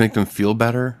 like to make them feel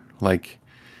better? Like,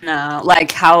 no,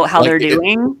 like how like they're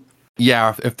doing.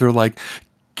 yeah, if they're like,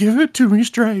 give it to me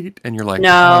straight, and you're like,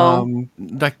 No.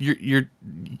 like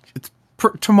it's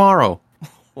tomorrow,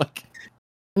 like.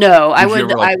 No, I Would you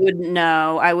would ever like? I would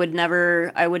no, I would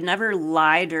never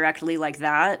lie directly like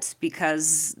that,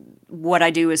 because what I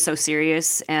do is so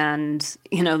serious, and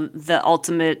the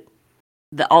ultimate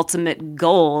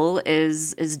goal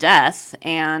is death.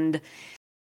 And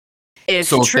if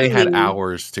So if they had truly,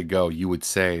 hours to go, you would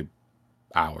say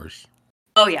hours.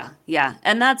 oh yeah, yeah.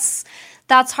 And that's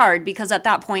hard, because at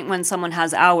that point, when someone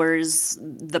has hours,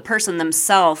 the person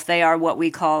themselves, they are what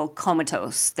we call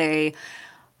comatose. They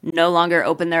no longer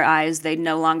open their eyes. They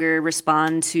no longer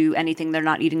respond to anything. They're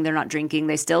not eating, they're not drinking.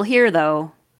 They still hear,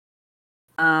 though.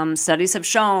 Studies have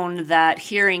shown that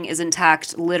hearing is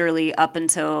intact literally up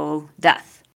until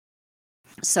death.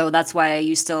 So that's why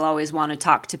you still always want to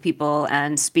talk to people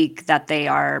and speak that they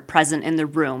are present in the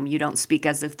room. You don't speak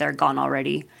as if they're gone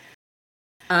already.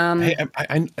 Hey,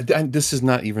 this is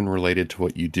not even related to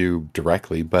what you do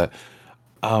directly, but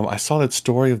I saw that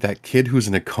story of that kid who's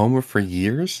in a coma for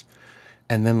years,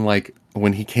 and then like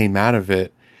when he came out of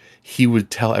it, he would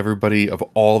tell everybody of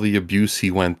all the abuse he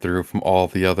went through from all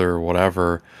the other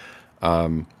whatever,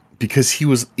 because he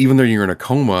was, even though you're in a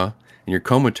coma and you're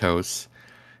comatose,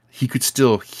 he could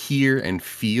still hear and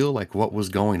feel like what was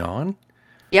going on.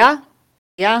 Yeah,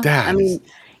 yeah. I That is, mean,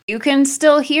 you can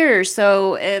still hear.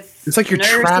 So if it's like you're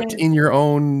trapped nursing, in your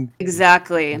own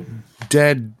exactly.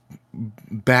 dead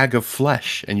bag of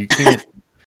flesh, and you can't.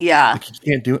 Yeah. Like, you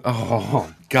can't do it.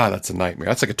 Oh God, that's a nightmare.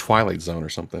 That's like a Twilight Zone or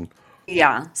something.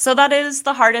 Yeah. So that is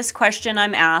the hardest question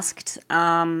I'm asked.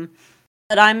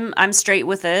 But I'm straight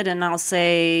with it, and I'll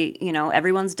say,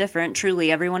 everyone's different.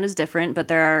 Truly, everyone is different, but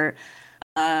there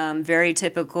are very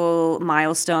typical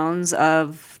milestones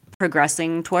of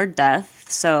progressing toward death.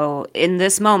 So in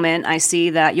this moment, I see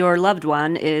that your loved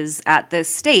one is at this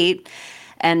state,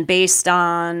 and based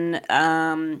on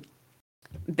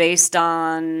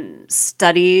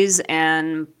studies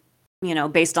and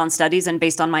based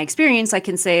on my experience, I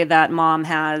can say that mom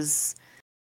has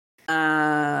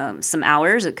some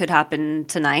hours. It could happen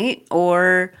tonight,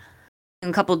 or in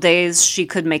a couple days she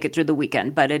could make it through the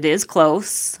weekend, but it is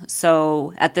close.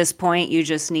 So at this point, you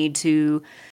just need to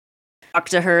talk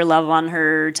to her, love on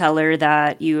her, tell her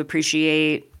that you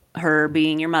appreciate her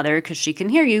being your mother, because she can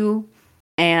hear you,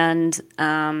 and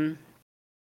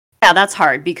Yeah, that's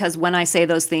hard because when I say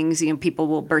those things, people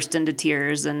will burst into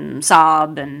tears and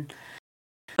sob,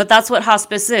 but that's what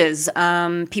hospice is.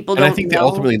 People And I don't think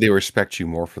know. they respect you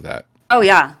more for that. Oh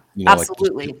yeah, You know, like just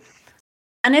absolutely.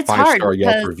 And it's hard 5-star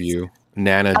Yelp because review.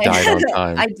 Nana I died on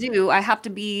time. I do. I have to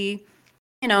be,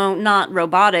 not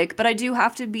robotic, but I do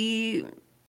have to be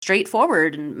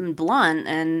straightforward and blunt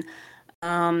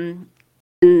um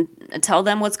and tell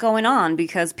them what's going on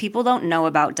because people don't know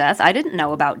about death. I didn't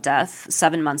know about death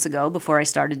 7 months ago before I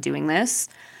started doing this.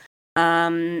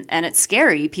 And it's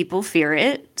scary. People fear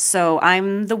it. So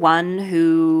I'm the one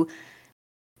who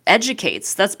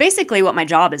educates. That's basically what my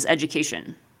job is,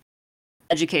 education.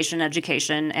 Education,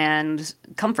 and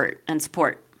comfort and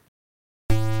support.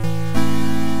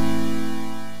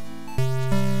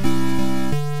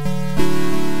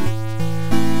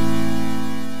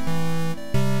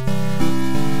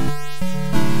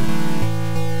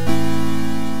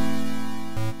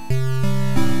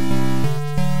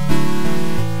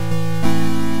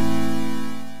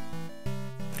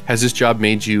 Has this job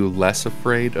made you less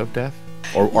afraid of death,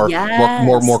 or Yes.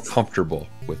 more comfortable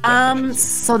with death?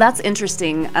 So that's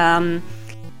interesting. I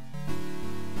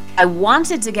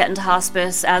wanted to get into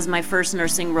hospice as my first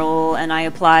nursing role, and I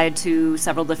applied to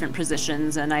several different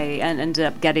positions, and I ended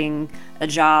up getting a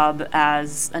job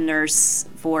as a nurse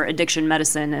for addiction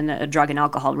medicine and a drug and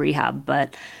alcohol rehab.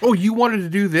 But Oh, you wanted to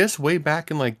do this way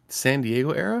back in like San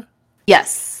Diego era?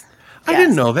 yes, I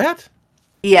didn't know that.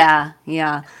 yeah.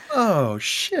 Oh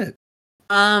shit.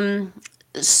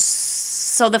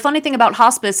 So the funny thing about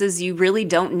hospice is you really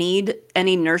don't need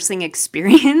any nursing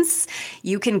experience.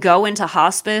 You can go into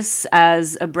hospice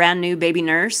as a brand new baby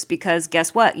nurse because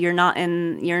guess what? You're not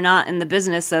in the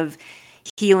business of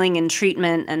healing and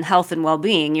treatment and health and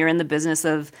well-being. You're in the business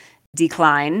of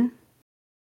decline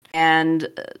and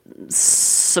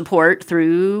support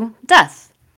through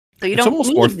death. So you It's don't almost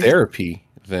need more therapy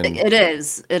than It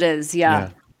is, yeah.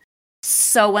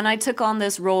 So when I took on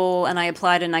this role and I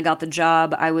applied and I got the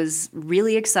job, I was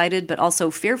really excited, but also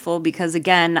fearful because,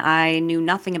 again, I knew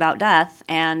nothing about death.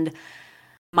 And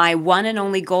my one and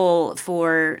only goal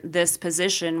for this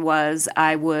position was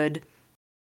I would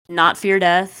not fear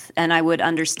death and I would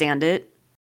understand it.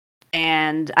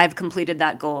 And I've completed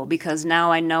that goal because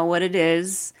now I know what it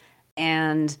is.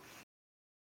 And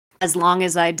as long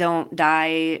as I don't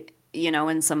die,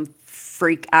 in some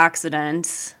freak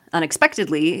accident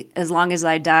unexpectedly, as long as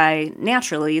I die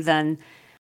naturally, then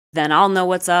I'll know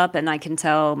what's up and I can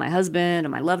tell my husband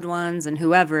and my loved ones and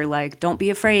whoever, like, don't be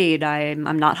afraid.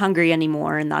 I'm not hungry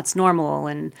anymore and that's normal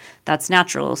and that's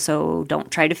natural. So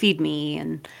don't try to feed me.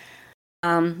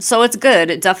 And so it's good.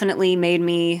 It definitely made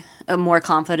me more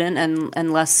confident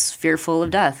and less fearful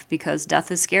of death because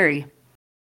death is scary.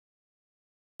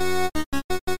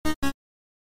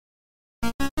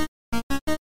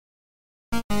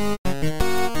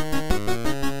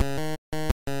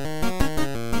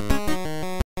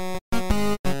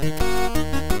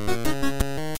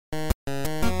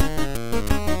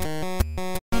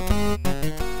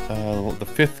 The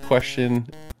fifth question.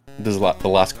 There's the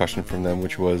last question from them,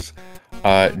 which was,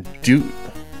 do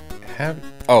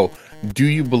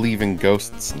you believe in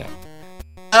ghosts now?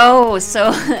 Oh,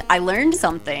 so I learned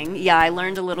something. Yeah, I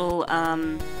learned a little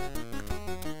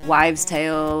wives'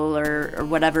 tale or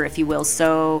whatever, if you will.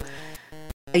 So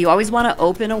you always want to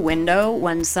open a window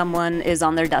when someone is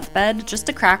on their deathbed, just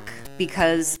a crack,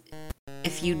 because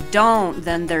if you don't,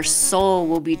 then their soul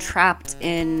will be trapped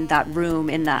in that room,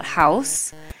 in that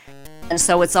house. And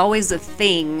so it's always a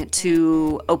thing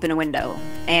to open a window.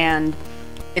 And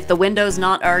if the window's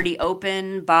not already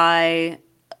open by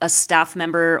a staff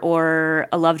member or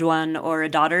a loved one or a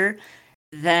daughter,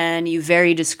 then you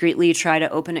very discreetly try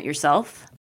to open it yourself.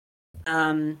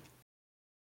 But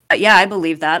yeah, I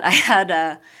believe that. I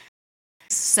had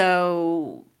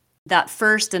so that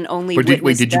first and only But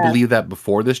witness did you death- believe that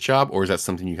before this job, or is that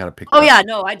something you kind of picked Oh up? yeah,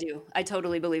 no, I do. I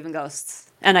totally believe in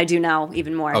ghosts. And I do now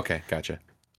even more. Okay, gotcha.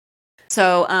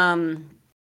 So,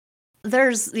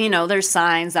 there's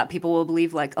signs that people will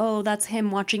believe like, oh, that's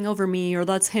him watching over me or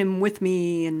that's him with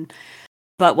me.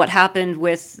 But what happened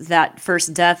with that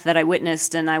first death that I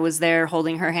witnessed and I was there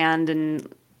holding her hand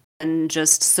and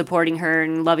just supporting her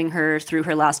and loving her through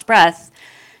her last breath.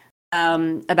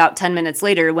 About 10 minutes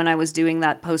later, when I was doing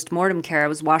that post-mortem care, I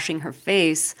was washing her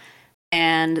face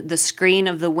and the screen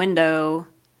of the window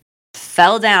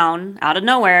fell down out of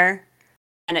nowhere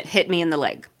and it hit me in the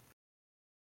leg.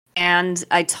 And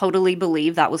I totally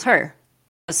believe that was her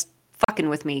just fucking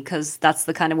with me because that's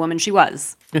the kind of woman she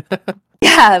was.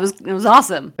 Yeah, it was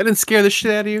awesome. That didn't scare the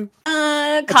shit out of you?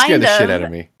 That scared kind the shit out of.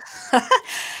 of me.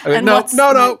 I mean, And nope,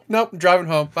 nope. I'm driving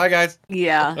home. Bye, guys.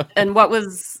 yeah, and what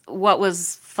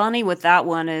was funny with that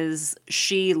one is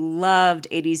she loved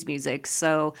 80s music.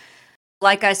 So,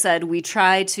 like I said, we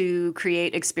try to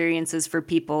create experiences for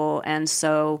people, and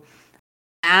so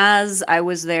as I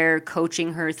was there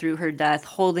coaching her through her death,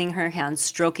 holding her hand,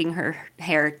 stroking her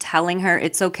hair, telling her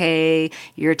it's okay,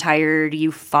 you're tired,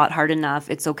 you fought hard enough,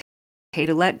 it's okay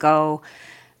to let go.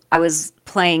 I was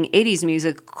playing 80s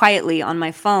music quietly on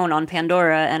my phone on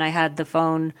Pandora, and I had the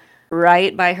phone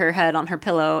right by her head on her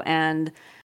pillow, and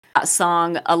that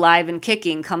song Alive and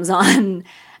Kicking comes on,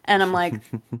 and I'm like,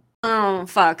 oh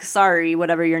fuck, sorry,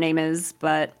 whatever your name is,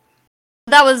 but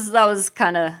that was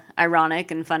kind of ironic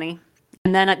and funny.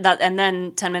 And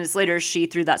then 10 minutes later, she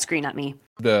threw that screen at me.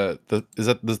 The is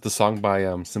that the song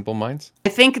by Simple Minds? I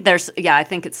think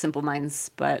it's Simple Minds,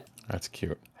 but That's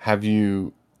cute.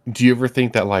 Do you ever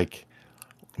think that, like,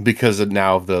 because of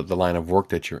now of the line of work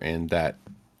that you're in, that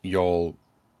you'll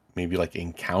maybe like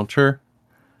encounter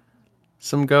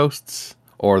some ghosts,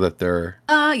 or that they're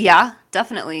yeah,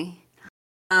 definitely.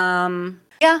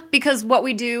 Yeah, because what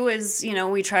we do is,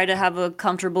 we try to have a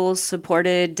comfortable,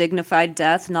 supported, dignified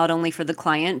death, not only for the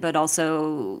client, but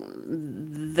also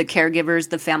the caregivers,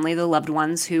 the family, the loved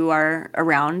ones who are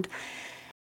around.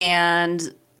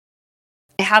 And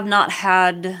I have not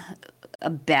had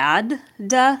a bad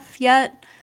death yet.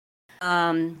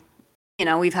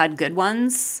 We've had good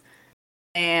ones.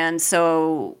 And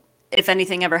so if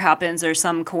anything ever happens or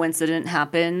some coincidence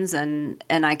happens and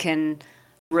I can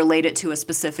relate it to a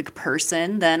specific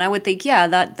person, then I would think, yeah,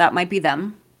 that might be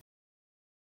them.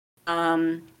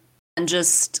 And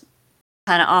just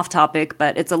kind of off topic,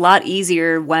 but it's a lot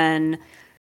easier when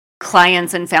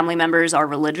clients and family members are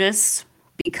religious,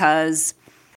 because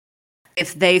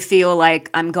if they feel like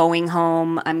I'm going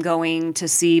home, I'm going to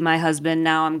see my husband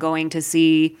now, I'm going to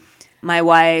see my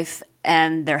wife,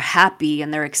 and they're happy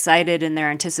and they're excited and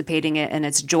they're anticipating it and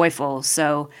it's joyful.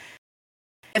 So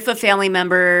if a family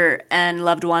member and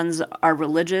loved ones are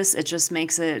religious, it just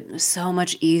makes it so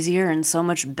much easier and so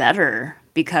much better,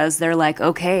 because they're like,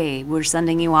 okay, we're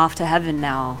sending you off to heaven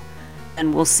now,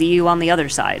 and we'll see you on the other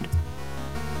side.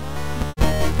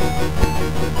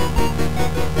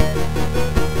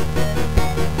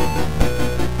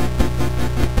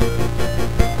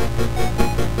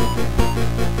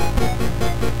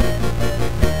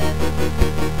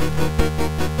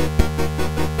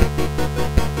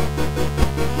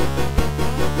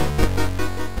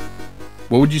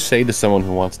 What would you say to someone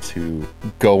who wants to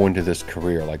go into this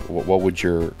career? Like, what would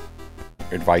your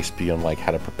advice be on, like,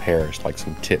 how to prepare? Like,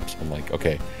 some tips on, like,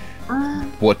 okay,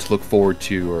 what to look forward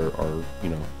to, or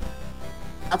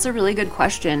That's a really good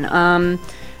question.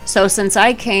 So since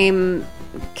I came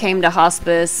to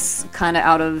hospice kind of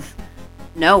out of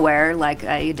nowhere, like,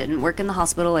 I didn't work in the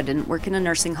hospital, I didn't work in a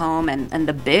nursing home, and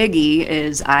the biggie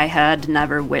is I had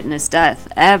never witnessed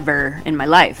death ever in my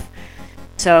life.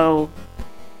 So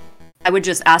I would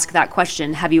just ask that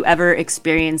question: have you ever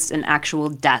experienced an actual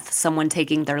death, someone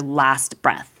taking their last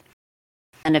breath?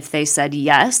 And if they said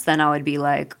yes, then I would be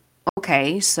like,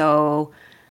 okay, so,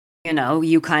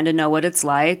 you kind of know what it's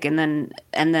like. And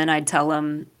then I'd tell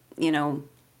them,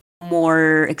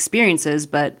 more experiences.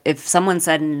 But if someone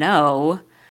said no,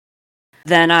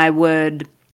 then I would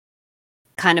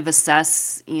kind of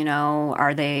assess,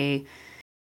 are they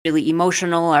really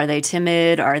emotional? Are they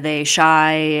timid? Are they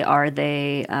shy? Are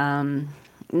they,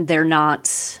 they're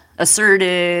not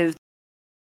assertive?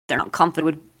 They're not confident?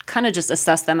 Would kind of just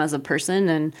assess them as a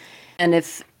person. And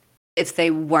if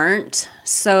they weren't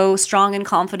so strong and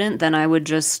confident, then I would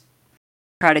just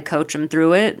try to coach them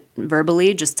through it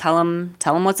verbally. Just tell them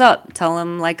what's up. Tell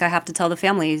them, like I have to tell the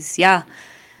families, yeah,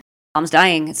 mom's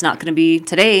dying. It's not going to be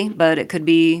today, but it could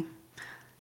be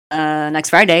next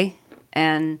Friday.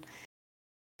 And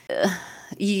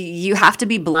you have to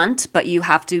be blunt, but you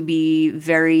have to be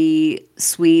very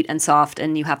sweet and soft,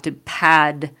 and you have to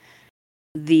pad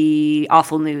the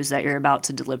awful news that you're about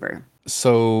to deliver.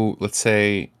 So let's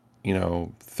say,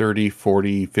 30,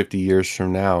 40, 50 years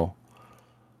from now,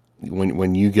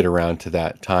 when you get around to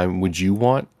that time, would you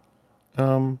want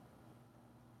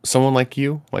someone like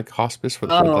you, like hospice for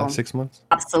the last 6 months?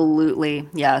 Absolutely.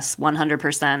 Yes,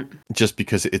 100%. Just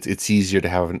because it's easier to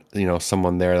have,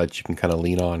 someone there that you can kind of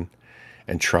lean on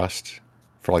and trust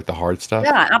for, like, the hard stuff.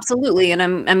 Yeah, absolutely.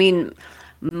 And I mean,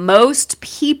 most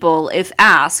people, if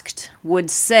asked,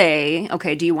 would say,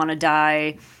 okay, do you want to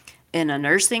die in a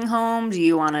nursing home? Do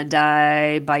you want to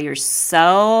die by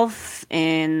yourself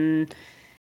in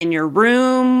your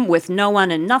room with no one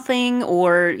and nothing?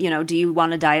 Or, do you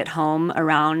want to die at home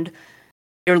around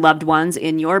your loved ones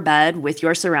in your bed with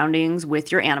your surroundings,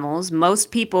 with your animals,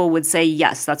 most people would say,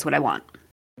 yes, that's what I want.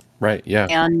 Right. Yeah.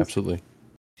 And Absolutely.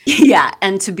 yeah,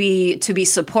 and to be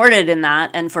supported in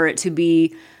that, and for it to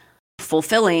be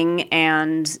fulfilling,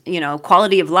 and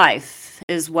quality of life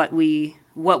is what we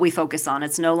focus on.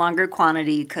 It's no longer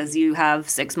quantity because you have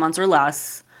 6 months or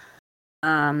less.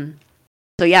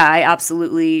 So yeah, I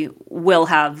absolutely will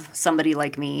have somebody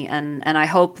like me, and I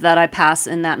hope that I pass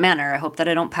in that manner. I hope that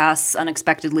I don't pass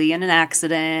unexpectedly in an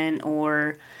accident,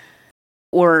 or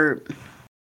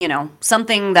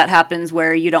something that happens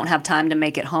where you don't have time to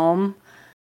make it home.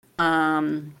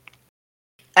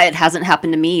 It hasn't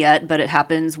happened to me yet, but it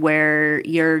happens where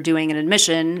you're doing an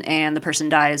admission and the person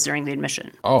dies during the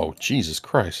admission. Oh, Jesus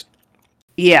Christ.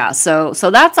 Yeah, so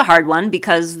that's a hard one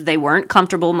because they weren't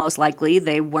comfortable, most likely.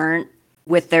 They weren't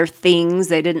with their things.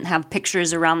 They didn't have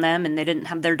pictures around them, and they didn't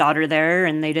have their daughter there,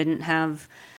 and they didn't have,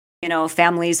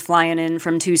 families flying in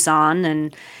from Tucson,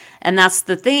 and that's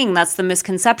the thing. That's the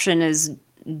misconception, is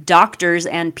doctors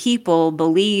and people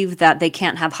believe that they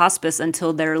can't have hospice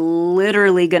until they're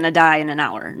literally going to die in an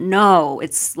hour. No,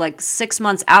 it's like 6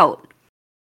 months out.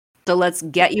 So let's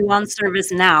get you on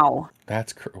service now.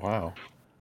 That's wow.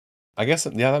 I guess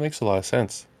yeah, that makes a lot of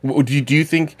sense. Do you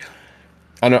think?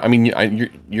 I know. I mean,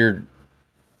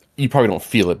 you probably don't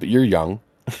feel it, but you're young.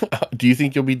 Do you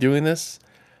think you'll be doing this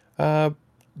 10,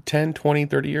 20,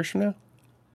 30 years from now?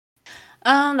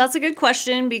 That's a good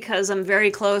question because I'm very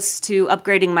close to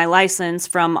upgrading my license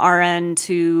from RN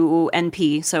to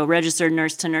NP, so registered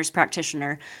nurse to nurse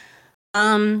practitioner.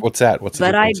 What's that? What's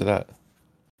the difference of that?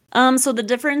 So the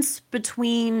difference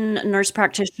between nurse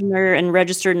practitioner and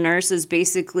registered nurse is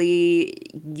basically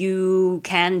you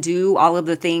can do all of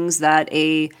the things that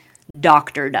a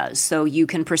doctor does. So you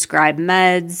can prescribe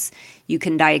meds, you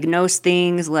can diagnose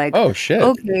things like, Oh shit.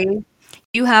 okay,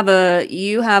 you have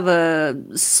a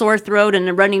sore throat and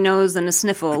a runny nose and a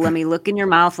sniffle. Let me look in your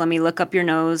mouth, let me look up your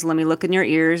nose, let me look in your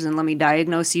ears, and let me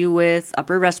diagnose you with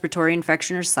upper respiratory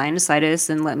infection or sinusitis,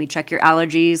 and let me check your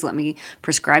allergies, let me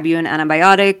prescribe you an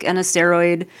antibiotic and a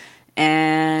steroid,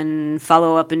 and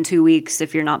follow up in 2 weeks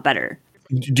if you're not better.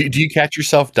 Do you catch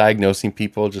yourself diagnosing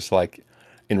people just like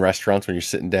in restaurants when you're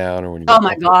sitting down or when you Oh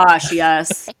my gosh,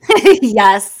 yes.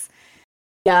 Yes.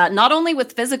 Yeah, not only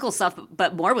with physical stuff,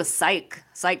 but more with psych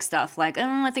stuff. Like,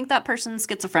 I think that person's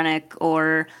schizophrenic,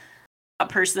 or that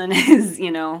person is,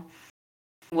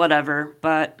 whatever.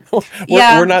 But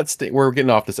yeah, we're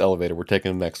getting off this elevator. We're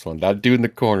taking the next one. That dude in the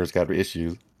corner's got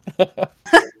issues.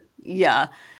 yeah.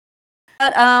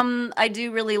 But I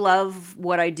do really love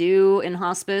what I do in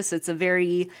hospice. It's a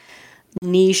very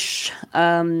niche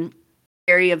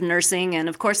area of nursing, and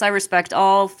of course, I respect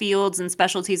all fields and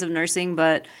specialties of nursing,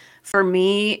 but for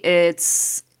me, it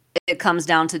comes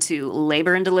down to two: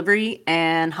 labor and delivery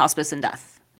and hospice and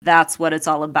death. That's what it's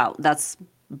all about. That's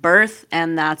birth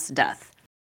and that's death.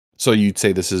 So you'd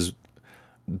say this is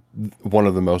one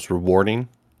of the most rewarding?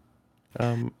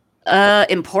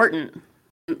 Important,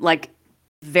 like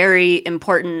very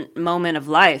important moment of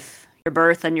life, your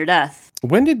birth and your death.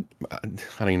 When did, I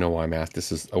don't even know why I'm asked,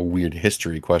 this is a weird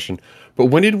history question, but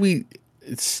when did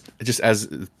it's just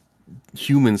as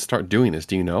humans start doing this?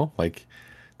 Do you know, like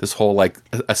this whole like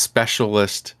a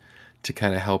specialist to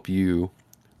kind of help you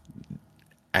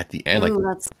at the end? Ooh,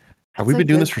 like have we been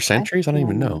doing this for centuries? I don't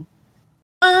even know.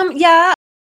 Yeah,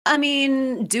 I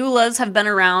mean, doulas have been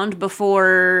around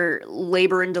before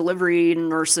labor and delivery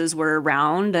nurses were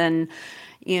around, and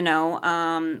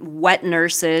wet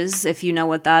nurses, if you know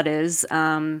what that is.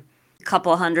 A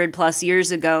couple 100+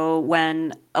 years ago,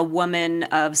 when a woman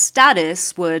of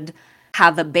status would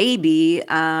have a baby,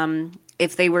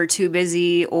 if they were too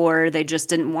busy or they just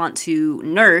didn't want to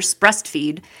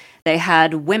breastfeed, they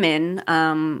had women,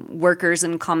 workers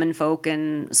and common folk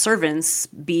and servants,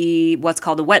 be what's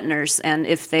called a wet nurse. And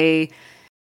if they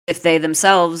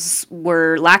themselves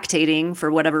were lactating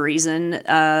for whatever reason,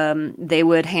 they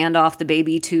would hand off the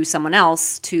baby to someone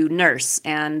else to nurse.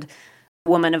 And a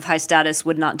woman of high status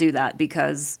would not do that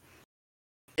because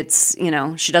it's,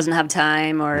 she doesn't have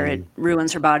time, or it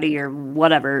ruins her body or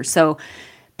whatever. So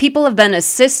people have been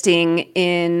assisting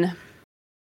in,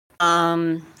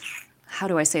 how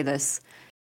do I say this?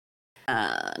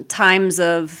 Times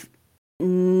of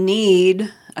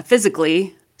need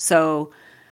physically. So,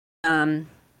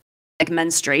 like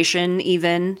menstruation,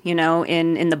 even,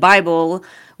 in the Bible,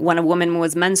 when a woman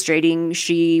was menstruating,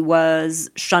 she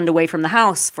was shunned away from the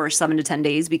house for 7 to 10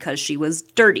 days because she was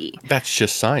dirty. That's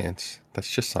just science.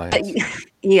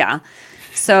 Yeah.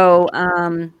 So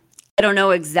I don't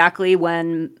know exactly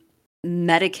when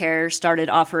Medicare started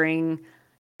offering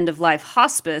end-of-life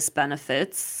hospice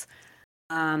benefits.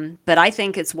 But I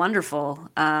think it's wonderful.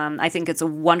 I think it's a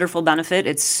wonderful benefit.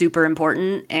 It's super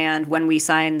important. And when we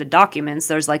sign the documents,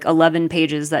 there's like 11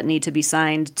 pages that need to be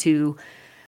signed to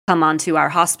come onto our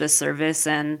hospice service.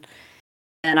 And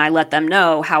I let them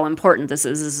know how important this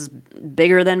is. This is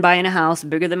bigger than buying a house,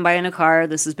 bigger than buying a car.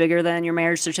 This is bigger than your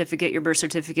marriage certificate, your birth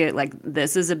certificate. Like,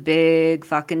 this is a big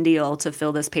fucking deal to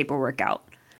fill this paperwork out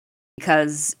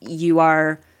because you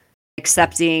are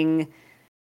accepting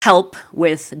help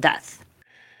with death.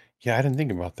 Yeah, I didn't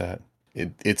think about that.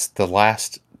 It's the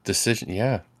last decision.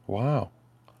 Yeah. Wow.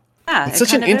 Yeah, It's it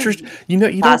such an kind of interest. is You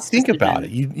don't last think about it.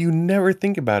 decision. You never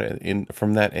think about it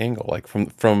from that angle, like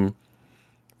from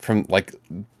like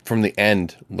from the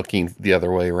end looking the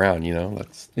other way around.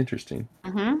 That's interesting.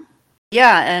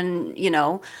 Yeah, and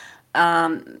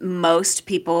most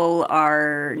people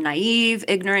are naive,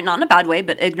 ignorant, not in a bad way,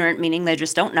 but ignorant meaning they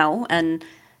just don't know. And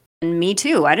me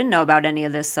too. I didn't know about any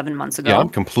of this 7 months Yeah, I'm ago.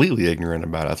 completely ignorant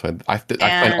about it. That's why I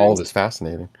find all of And this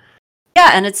fascinating.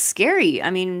 yeah, and it's scary. I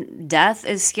mean, death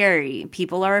is scary.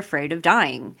 People are afraid of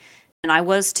dying. And I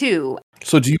was too.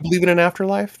 So, do you believe in an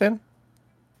afterlife then?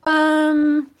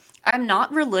 Um, I'm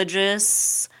not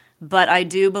religious, but I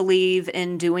do believe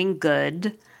in doing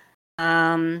good.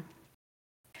 Um,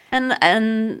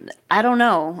 and I don't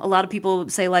know. A lot of people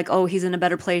say like, "Oh, he's in a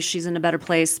better place, she's in a better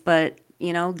place," but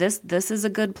this is a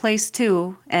good place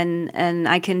too, and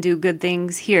I can do good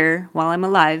things here while I'm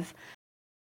alive.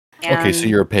 Okay, so And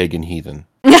you're a pagan heathen.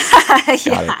 Got it.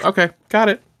 yeah, Okay, got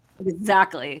it.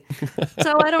 exactly.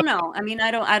 So I don't know. I mean,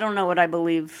 I don't know what I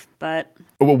believe, but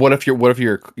Well, what if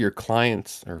your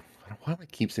clients, or why do I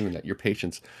keep saying that, your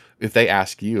patients, if they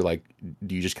ask you, like,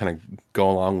 do you just kind of go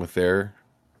along with their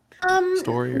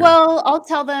story, or? well, I'll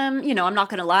tell them, I'm not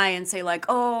going to lie and say like,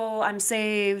 "Oh, I'm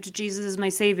saved. Jesus is my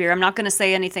savior." I'm not going to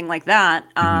say anything like that.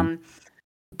 Mhm.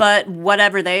 But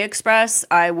whatever they express,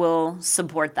 I will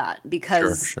support that Sure,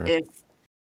 because sure.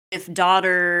 if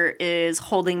daughter is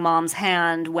holding mom's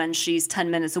hand when she's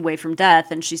 10 minutes away from death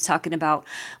and she's talking about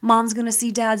mom's going to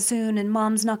see dad soon and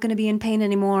mom's not going to be in pain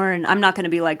anymore, and I'm not going to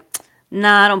be like,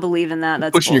 "Nah, I don't believe in that.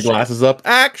 That's Pushing your bullshit." glasses up.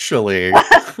 Actually,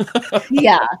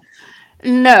 Yeah.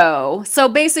 No. So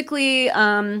basically,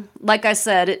 like I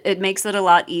said, it makes it a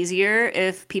lot easier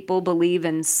if people believe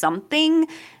in something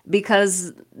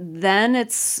because then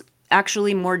it's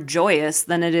actually more joyous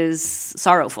than it is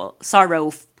sorrowful.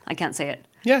 I can't say it.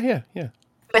 yeah, yeah, yeah,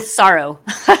 With sorrow.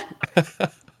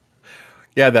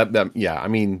 yeah. That yeah. I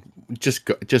mean, just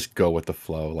go with the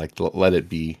flow. Like, let it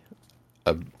be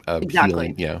a healing.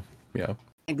 Exactly. Yeah, yeah.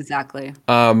 Exactly.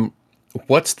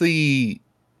 What's the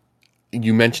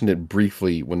You mentioned it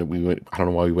briefly when we went. I don't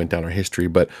know why we went down our history,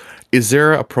 but is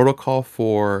there a protocol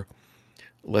for,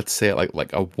 let's say,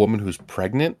 like a woman who's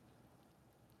pregnant,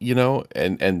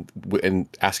 and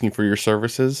asking for your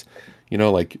services,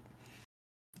 like,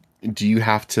 do you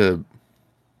have to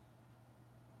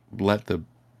let the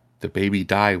baby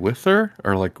die with her,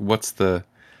 or like,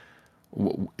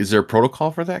 is there a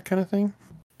protocol for that kind of thing?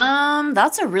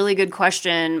 That's a really good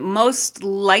question. Most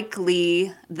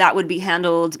likely that would be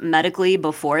handled medically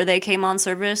before they came on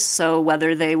service. So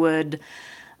whether they would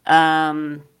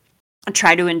um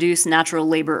try to induce natural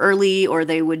labor early, or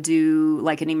they would do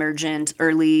like an emergent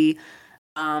early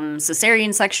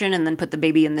cesarean section and then put the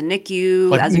baby in the NICU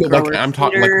Like, as a like grower I'm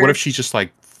talking, like, what feeder. if she's just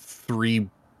like 3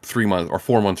 months or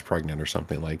 4 months pregnant or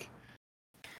something? Like,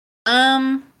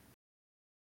 Um,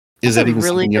 is that's a that even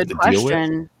really something you have good to deal with?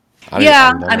 question. I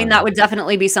Yeah, mean, I I mean don't that know. would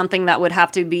definitely be something that would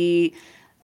have to be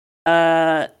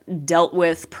uh dealt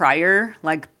with prior,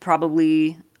 like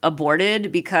probably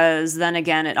aborted, because then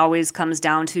again it always comes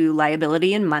down to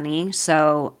liability and money,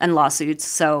 so and lawsuits.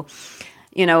 So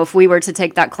if we were to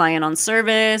take that client on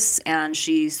service and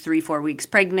she's 3-4 weeks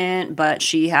pregnant, but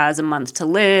she has a month to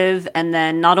live, and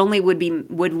then not only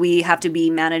would we have to be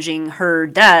managing her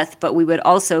death, but we would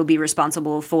also be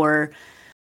responsible for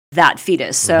that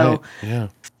fetus. Right. So Yeah.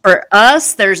 for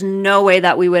us, there's no way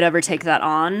that we would ever take that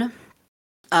on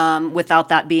without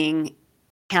that being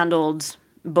handled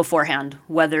beforehand,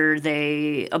 whether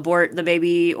they abort the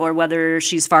baby or whether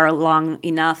she's far along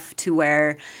enough to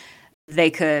where they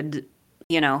could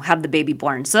have the baby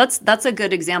born. So that's a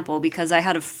good example, because I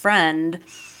had a friend,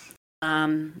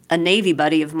 a Navy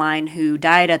buddy of mine, who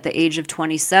died at the age of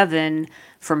 27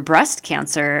 from breast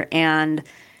cancer, and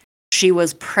she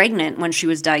was pregnant when she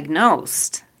was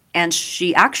diagnosed, and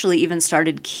she actually even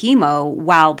started chemo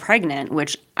while pregnant,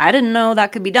 which I didn't know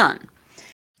that could be done.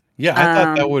 Yeah, I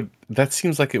thought um that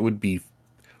seems like it would be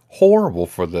horrible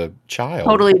for the child,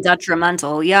 Totally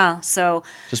detrimental. Yeah. So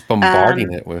just bombarding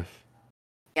um it with.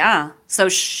 yeah, so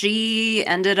she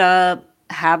ended up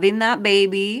having that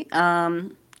baby.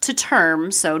 to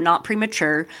term, so not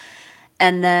premature.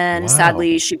 And then Wow.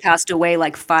 sadly, she passed away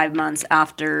like 5 months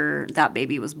after that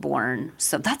baby was born.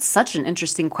 So that's such an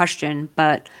interesting question.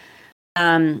 But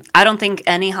I don't think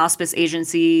any hospice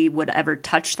agency would ever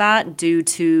touch that due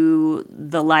to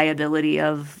the liability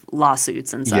of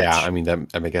lawsuits and such. Yeah, I mean,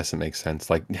 I guess it makes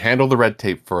sense. Like, handle the red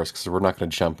tape first, because we're not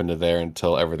going to jump into there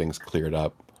until everything's cleared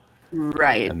up.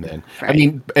 Right. And then, I Right.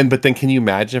 mean, but then can you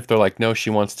imagine if they're like, no,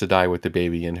 she wants to die with the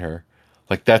baby in her?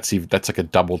 Like, that's like a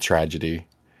double tragedy.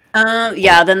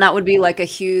 Yeah, then that would be like a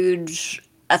huge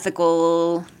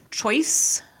ethical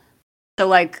choice. So,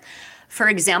 like, for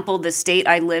example, the state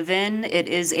I live in, it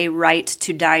is a right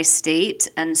to die state.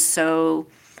 And so,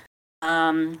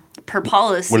 per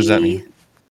policy, What does that mean?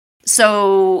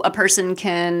 so a person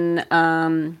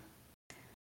can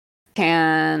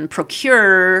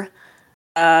procure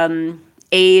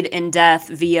aid in death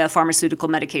via pharmaceutical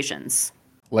medications.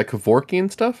 Like Kevorkian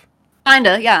and stuff?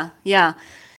 Kinda, yeah.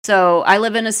 So I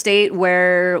live in a state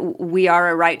where we are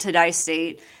a right to die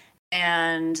state,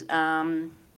 and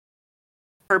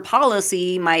per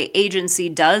policy, my agency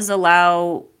does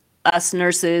allow us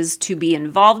nurses to be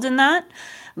involved in that.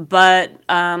 But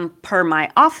per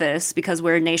my office, because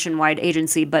we're a nationwide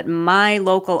agency, but my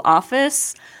local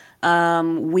office,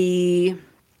 we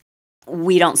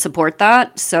don't support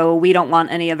that. So we don't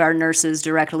want any of our nurses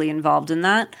directly involved in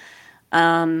that.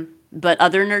 But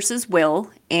other nurses will.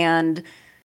 And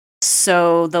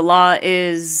so the law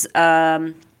is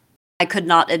I could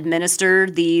not administer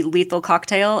the lethal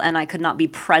cocktail and I could not be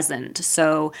present.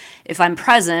 So if I'm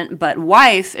present, but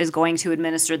wife is going to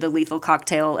administer the lethal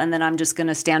cocktail, and then I'm just going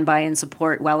to stand by and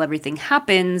support while everything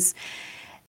happens.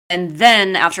 And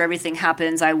then after everything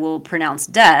happens, I will pronounce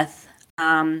death.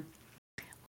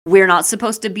 We're not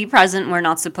supposed to be present. We're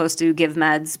not supposed to give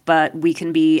meds, but we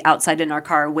can be outside in our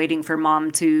car waiting for mom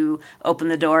to open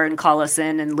the door and call us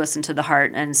in and listen to the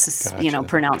heart and, Gotcha.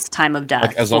 pronounce time of death.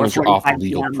 Like, as long as you're off 4:45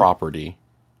 legal p.m. property.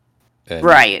 And,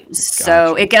 Right.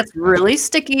 So Gotcha. it gets really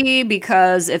sticky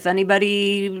because if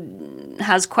anybody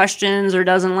has questions or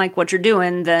doesn't like what you're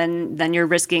doing, then you're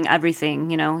risking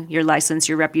everything, your license,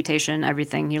 your reputation,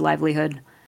 everything, your livelihood.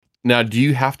 Now, do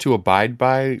you have to abide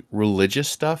by religious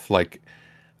stuff? Like,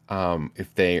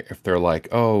 if they're like,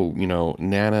 oh,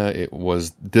 Nana, it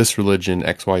was this religion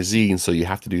XYZ, and so you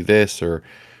have to do this, or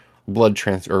blood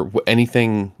transfer, or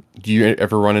anything. Do you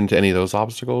ever run into any of those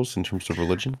obstacles in terms of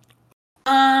religion?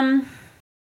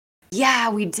 Yeah,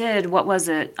 we did. What was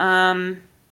it?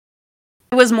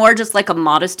 It was more just like a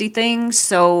modesty thing.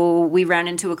 So we ran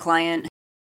into a client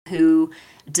who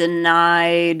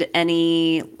denied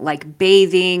any like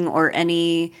bathing or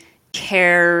any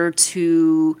care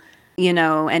to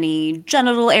any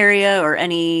genital area or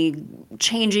any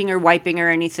changing or wiping or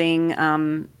anything.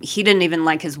 He didn't even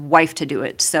like his wife to do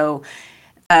it. So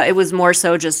it was more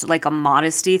so just like a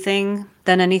modesty thing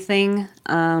than anything.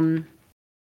 I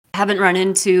haven't run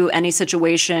into any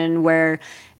situation where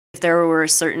if there were a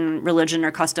certain religion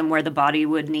or custom where the body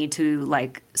would need to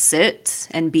like sit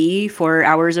and be for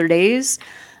hours or days.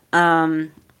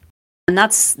 And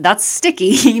that's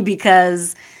sticky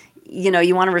because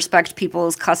you want to respect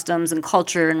people's customs and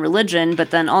culture and religion,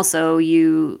 but then also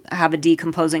you have a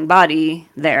decomposing body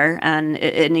there, and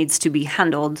it needs to be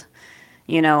handled,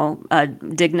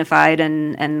 dignified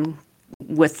and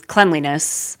with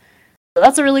cleanliness. So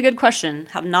that's a really good question.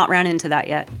 Have not ran into that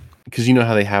yet. Because you know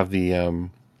how they have the,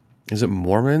 is it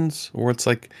Mormons? Or it's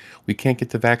like, we can't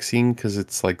get the vaccine because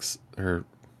it's like, or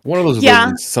one of those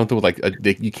religions, something with like,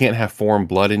 you can't have foreign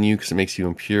blood in you because it makes you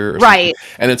impure. Or right.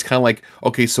 Something. And it's kind of like,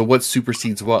 okay, so what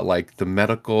supersedes what? Like the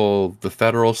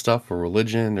federal stuff or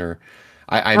religion? Or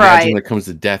I imagine when it comes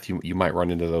to death, you might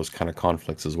run into those kind of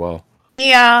conflicts as well.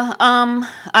 Yeah,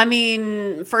 I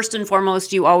mean, first and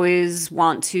foremost, you always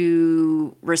want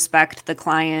to respect the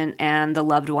client and the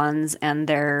loved ones and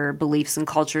their beliefs and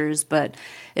cultures. But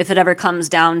if it ever comes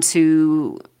down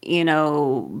to,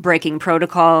 breaking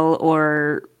protocol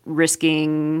or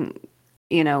risking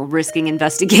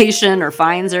investigation or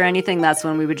fines or anything, that's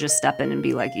when we would just step in and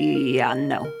be like, yeah,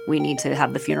 no, we need to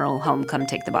have the funeral home come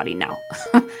take the body now.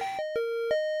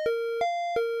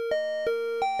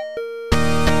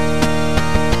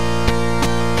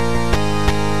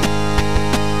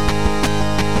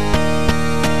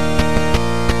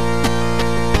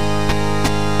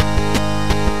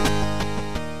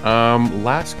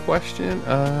 Last question. Wait,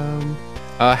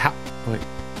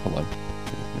 hold on.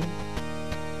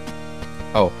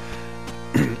 Oh,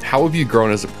 how have you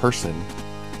grown as a person,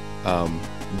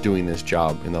 doing this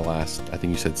job in the last, I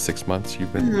think you said 6 months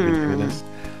you've been doing this?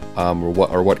 Or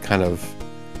what kind of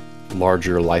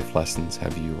larger life lessons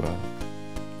have you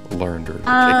learned or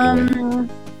taken away?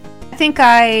 think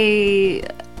I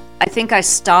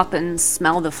stop and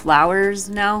smell the flowers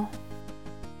now.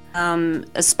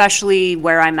 Especially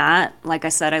where I'm at. Like I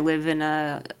said, I live in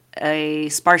a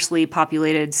sparsely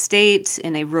populated state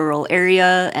in a rural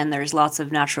area, and there's lots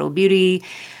of natural beauty.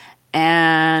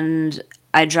 And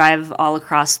I drive all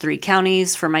across 3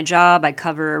 counties for my job. I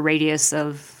cover a radius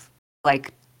of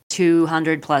like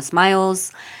 200 plus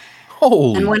miles.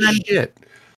 Holy And when shit!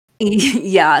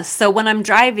 yeah, so when I'm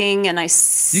driving and I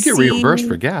You get reimbursed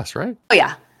for gas, right? Oh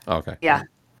yeah, Oh, okay. yeah.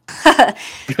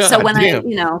 So God when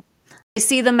damn. I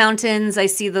see the mountains, I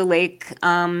see the lake,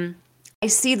 I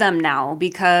see them now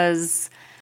because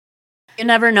you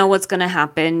never know what's going to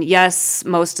happen. Yes,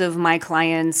 most of my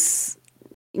clients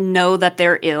know that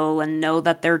they're ill and know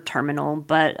that they're terminal,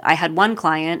 but I had one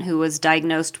client who was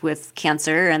diagnosed with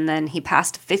cancer and then he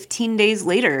passed 15 days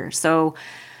later. So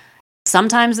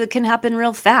sometimes it can happen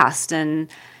real fast, and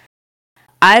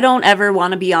I don't ever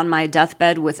want to be on my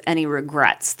deathbed with any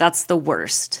regrets. That's the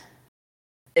worst.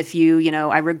 If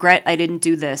I regret I didn't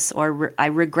do this, or I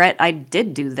regret I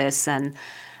did do this, and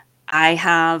I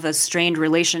have a strained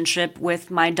relationship with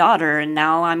my daughter, and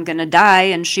now I'm going to die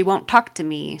and she won't talk to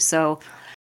me. So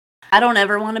I don't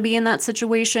ever want to be in that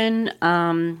situation.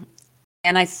 And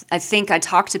I think I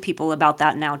talk to people about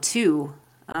that now too.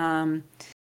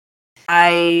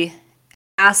 I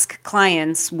ask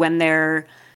clients when they're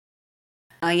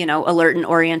alert and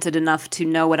oriented enough to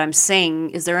know what I'm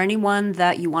saying. Is there anyone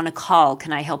that you want to call?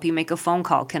 Can I help you make a phone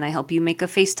call? Can I help you make a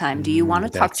FaceTime? Do you want to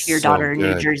talk That's to your so daughter in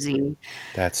New good. Jersey?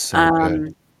 That's so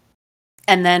good.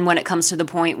 And then when it comes to the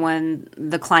point when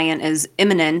the client is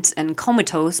imminent and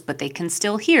comatose, but they can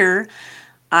still hear,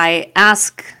 I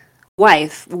ask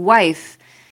wife,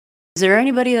 is there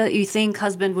anybody that you think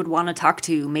husband would want to talk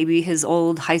to? Maybe his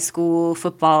old high school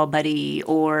football buddy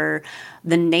or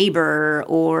the neighbor,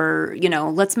 or,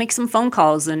 let's make some phone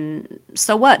calls. And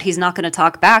so what? He's not going to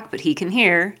talk back, but he can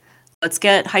hear. Let's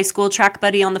get high school track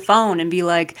buddy on the phone and be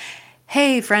like,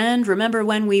 hey, friend, remember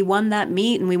when we won that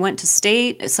meet and we went to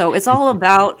state? So it's all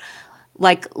about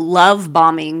like love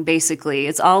bombing, basically.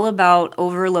 It's all about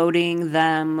overloading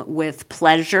them with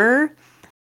pleasure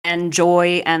and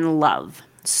joy and love.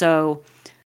 So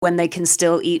when they can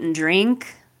still eat and drink,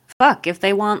 fuck, if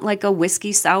they want like a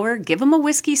whiskey sour, give them a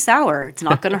whiskey sour. It's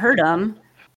not going to hurt them.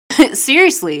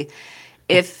 Seriously.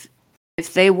 If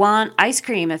they want ice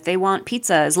cream, if they want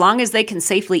pizza, as long as they can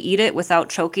safely eat it without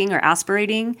choking or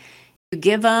aspirating, you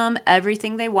give them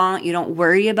everything they want. You don't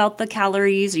worry about the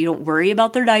calories. You don't worry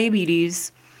about their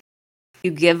diabetes. You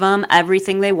give them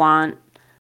everything they want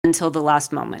until the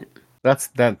last moment.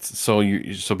 That's so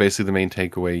basically the main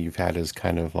takeaway you've had is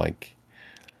kind of like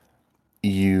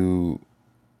your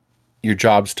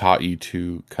job's taught you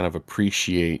to kind of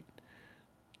appreciate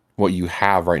what you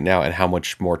have right now and how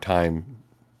much more time,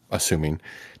 assuming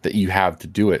that you have to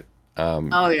do it.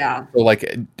 Oh yeah. So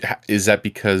like, is that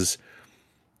because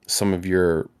some of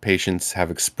your patients have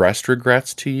expressed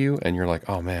regrets to you and you're like,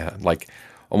 oh man, like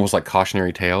almost like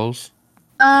cautionary tales?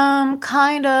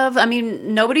 Kind of. I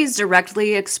mean, nobody's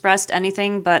directly expressed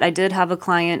anything, but I did have a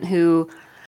client who,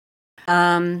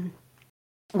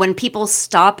 when people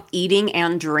stop eating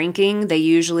and drinking, they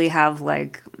usually have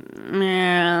like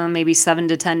maybe 7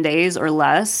 to 10 days or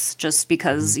less, just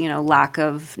because, lack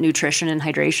of nutrition and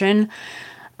hydration.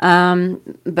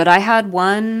 But I had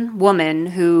one woman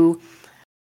who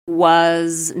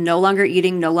was no longer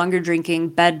eating, no longer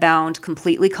drinking, bedbound,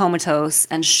 completely comatose,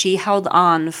 and she held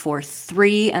on for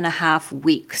 3.5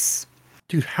 weeks.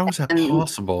 Dude, how is that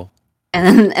possible?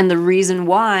 And the reason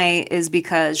why is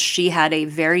because she had a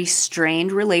very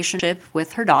strained relationship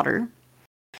with her daughter.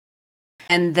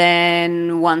 And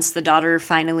then once the daughter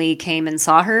finally came and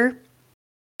saw her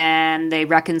and they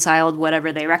reconciled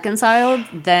whatever they reconciled,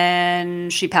 then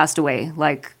she passed away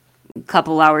like a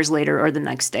couple hours later or the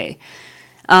next day.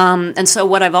 And so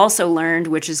what I've also learned,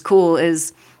 which is cool,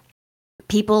 is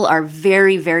people are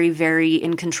very, very, very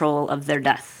in control of their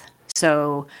death.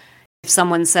 So if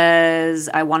someone says,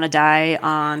 I want to die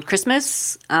on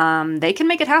Christmas, they can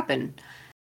make it happen.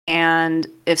 And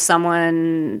if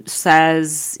someone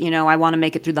says, I want to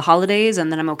make it through the holidays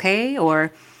and then I'm okay,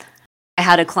 or I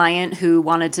had a client who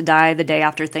wanted to die the day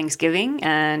after Thanksgiving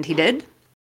and he did.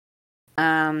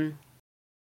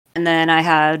 And then I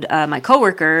had my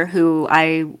coworker who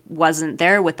I wasn't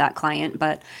there with that client,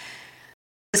 but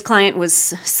this client was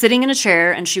sitting in a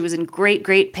chair and she was in great,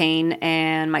 great pain.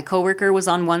 And my coworker was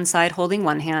on one side holding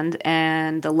one hand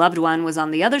and the loved one was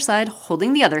on the other side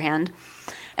holding the other hand.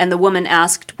 And the woman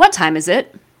asked, what time is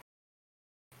it?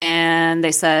 And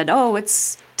they said, oh,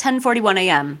 it's 10:41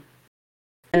 a.m.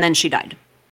 And then she died.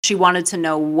 she wanted to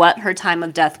know what her time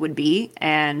of death would be,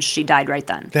 and she died right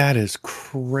then. That is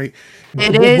crazy.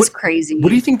 It is crazy. What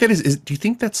do you think that is? Do you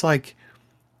think that's like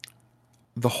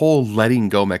the whole letting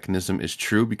go mechanism is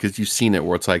true? Because you've seen it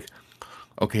where it's like,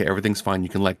 okay, everything's fine, you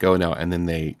can let go now, and then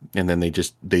they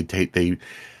take a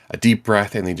deep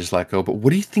breath and they just let go. But what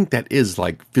do you think that is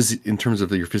like in terms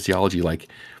of your physiology? Like,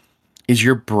 is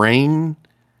your brain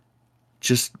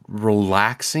just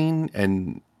relaxing,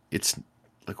 and it's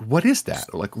like, what is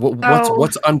that? Like,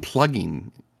 what's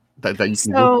unplugging that you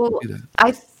can do that?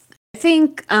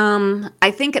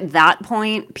 I think at that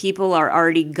point people are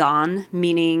already gone,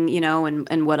 meaning,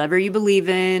 and whatever you believe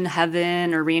in,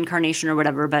 heaven or reincarnation or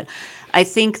whatever, but I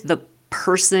think the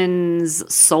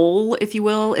person's soul, if you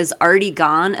will, is already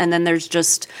gone, and then there's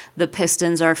just the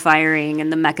pistons are firing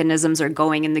and the mechanisms are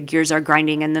going and the gears are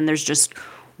grinding, and then there's just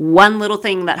one little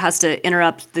thing that has to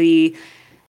interrupt the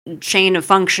chain of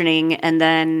functioning, and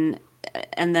then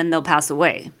they'll pass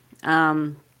away.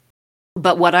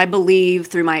 But what I believe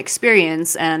through my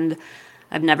experience, and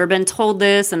I've never been told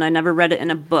this and I never read it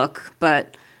in a book,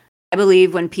 but I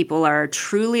believe when people are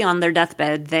truly on their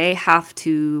deathbed, they have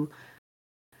to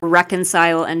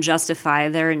reconcile and justify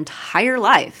their entire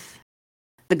life,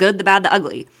 the good, the bad, the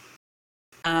ugly,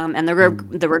 and the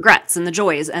regrets and the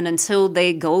joys. And until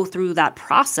they go through that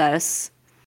process,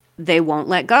 they won't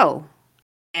let go.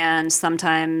 And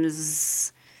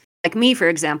sometimes, like me, for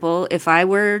example, if I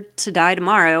were to die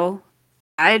tomorrow,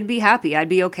 I'd be happy, I'd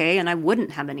be okay, and I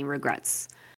wouldn't have any regrets.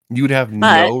 You would have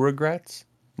no regrets?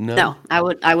 No, I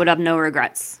would have no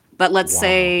regrets. But let's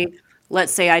say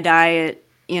I die at,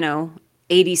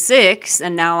 86,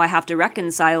 and now I have to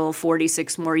reconcile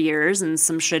 46 more years, and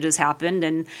some shit has happened,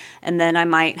 and then I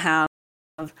might have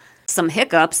some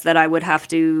hiccups that I would have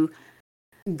to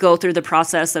go through the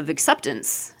process of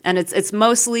acceptance. And it's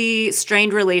mostly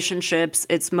strained relationships.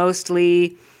 It's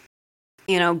mostly,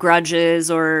 grudges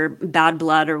or bad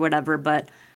blood or whatever. But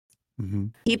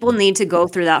people need to go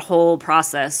through that whole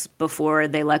process before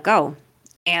they let go.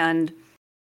 And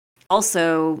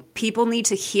also, people need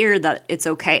to hear that it's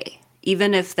okay.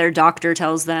 Even if their doctor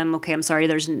tells them, okay, I'm sorry,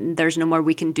 there's no more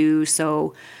we can do.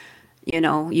 So,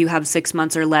 you have 6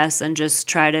 months or less and just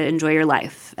try to enjoy your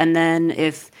life. And then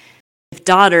if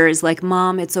daughter is like,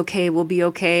 Mom, it's okay, we'll be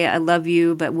okay, I love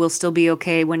you, but we'll still be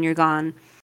okay when you're gone.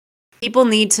 People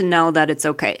need to know that it's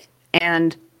okay.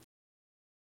 And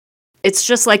it's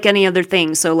just like any other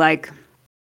thing. So like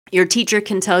your teacher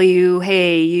can tell you,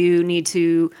 hey, you need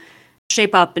to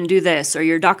shape up and do this, or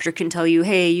your doctor can tell you,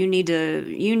 hey, you need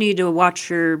to watch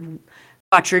your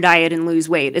diet and lose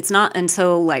weight. It's not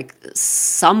until like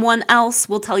someone else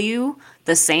will tell you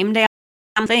the same damn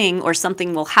thing, or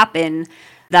something will happen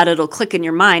that it'll click in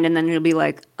your mind, and then you'll be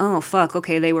like, oh fuck,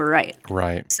 okay, they were right.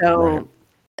 Right.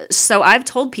 So I've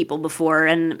told people before,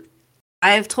 and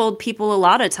I've told people a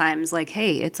lot of times, like,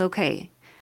 hey, it's okay.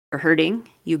 You're hurting.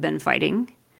 You've been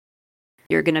fighting.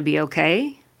 You're going to be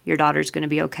okay. Your daughter's going to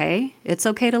be okay. It's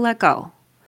okay to let go.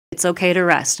 It's okay to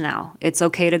rest now. It's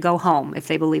okay to go home if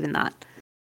they believe in that.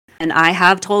 And I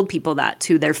have told people that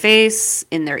to their face,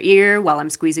 in their ear, while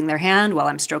I'm squeezing their hand, while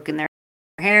I'm stroking their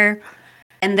hair.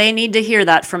 And they need to hear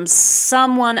that from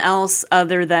someone else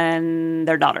other than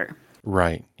their daughter.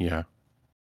 Right, yeah.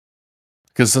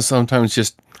 Because sometimes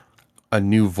just a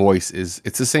new voice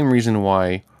it's the same reason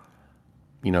why,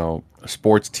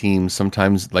 sports teams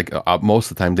sometimes, like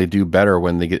most of the time, they do better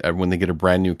when they get a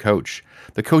brand new coach.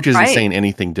 The coach isn't saying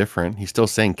anything different. He's still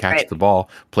saying catch the ball,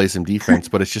 play some defense,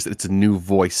 but it's a new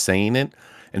voice saying it,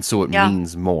 and so it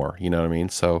means more. You know what I mean?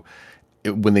 So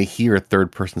when they hear a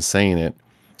third person saying it,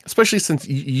 especially since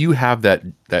you have that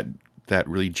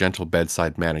really gentle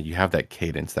bedside manner, you have that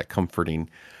cadence, that comforting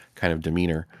kind of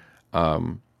demeanor,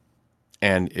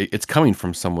 and it's coming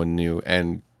from someone new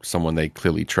and someone they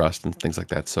clearly trust and things like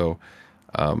that. So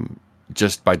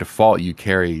just by default, you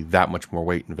carry that much more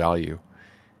weight and value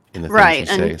in the things you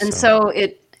say. And so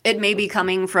it may be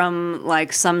coming from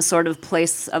like some sort of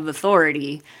place of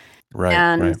authority. Right.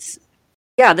 And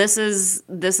yeah, this is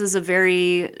a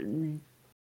very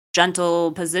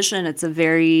gentle position. It's a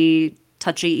very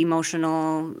touchy,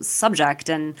 emotional subject,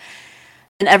 and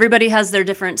everybody has their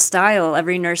different style.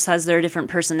 Every nurse has their different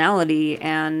personality,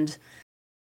 and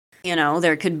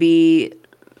there could be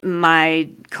my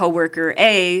coworker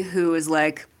A who is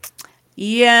like,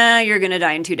 yeah, you're gonna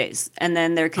die in 2 days, and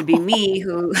then there could be me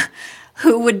who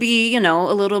would be a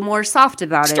little more soft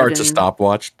about it. Starts a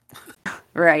stopwatch.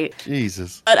 Right.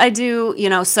 Jesus. But I do,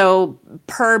 so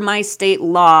per my state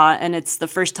law, and it's the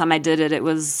first time I did it, it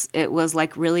was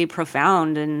like really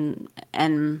profound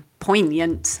and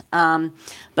poignant.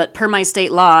 But per my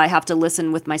state law, I have to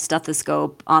listen with my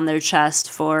stethoscope on their chest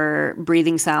for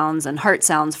breathing sounds and heart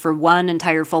sounds for one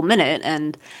entire full minute.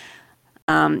 And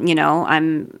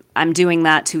I'm doing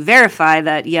that to verify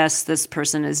that yes, this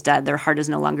person is dead. Their heart is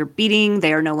no longer beating.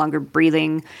 They are no longer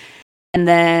breathing. And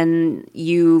then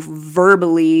you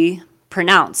verbally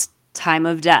pronounce time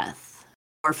of death,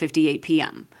 4:58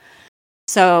 p.m.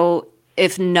 So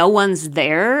if no one's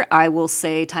there, I will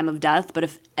say time of death. But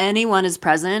if anyone is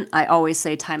present, I always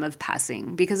say time of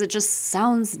passing because it just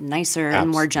sounds nicer and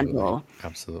more gentle.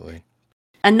 Absolutely.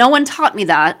 And no one taught me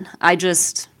that. I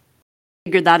just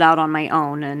figured that out on my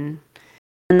own, and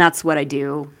that's what I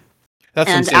do. That's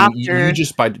And what I'm saying.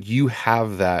 after You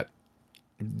have that,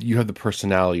 you have the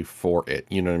personality for it.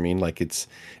 You know what I mean? Like it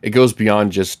goes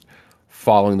beyond just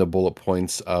following the bullet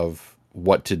points of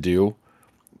what to do.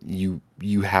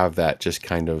 You have that just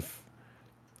kind of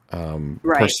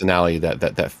right, personality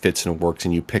that fits and works,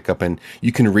 and you pick up and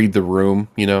you can read the room.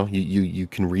 You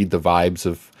can read the vibes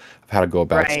of how to go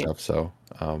about right, stuff. So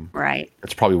right.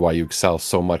 that's probably why you excel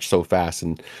so much so fast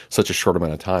in such a short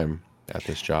amount of time at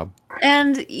this job.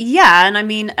 And yeah, and I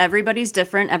mean, everybody's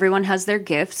different. Everyone has their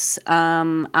gifts.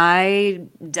 I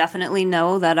definitely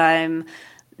know that I'm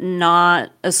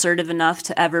not assertive enough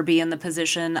to ever be in the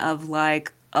position of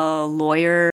like a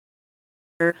lawyer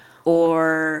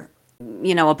or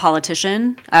a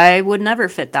politician. I would never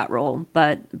fit that role.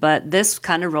 But this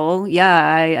kind of role,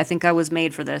 yeah, I think I was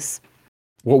made for this.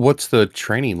 Well, what's the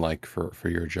training like for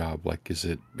your job? Like, is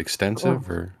it extensive,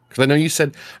 or because I know you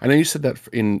said that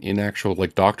in actual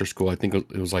like doctor school. I think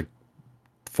it was like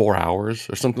 4 hours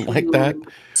or something like that.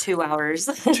 2 hours.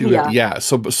 To Yeah. yeah.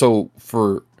 So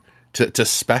for to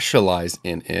specialize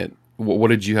in it, what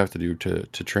did you have to do to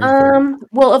train for it?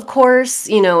 Well, of course,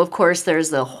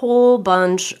 there's a whole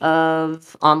bunch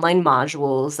of online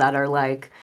modules that are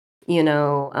like,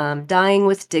 dying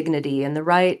with dignity and the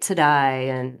right to die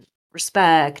and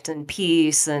respect and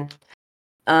peace and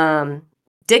um,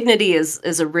 dignity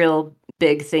is a real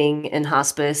big thing in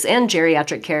hospice and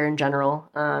geriatric care in general.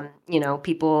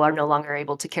 People are no longer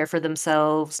able to care for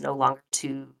themselves, no longer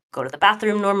to go to the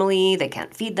bathroom normally. They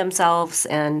can't feed themselves,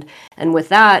 and with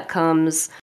that comes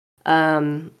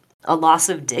a loss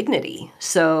of dignity.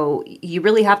 So you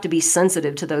really have to be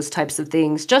sensitive to those types of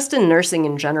things, just in nursing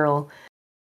in general.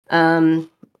 Um,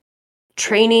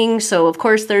 Training, so of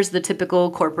course there's the typical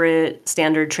corporate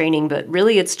standard training, but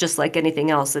really it's just like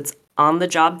anything else. It's on the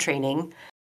job training.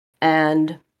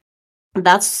 And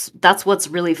that's what's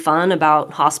really fun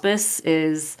about hospice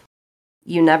is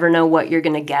you never know what you're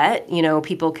going to get.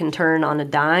 People can turn on a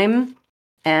dime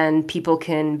and people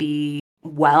can be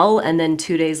well, and then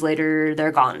 2 days later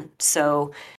they're gone.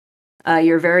 So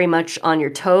you're very much on your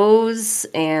toes,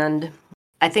 and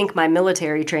I think my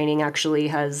military training actually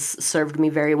has served me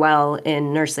very well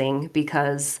in nursing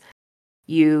because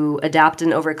you adapt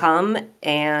and overcome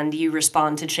and you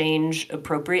respond to change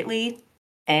appropriately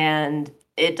and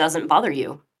it doesn't bother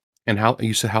you. And how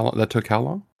you said how long that took? How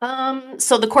long?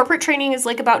 So the corporate training is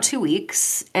like about 2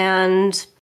 weeks, and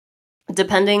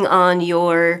depending on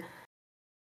your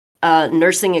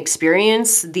nursing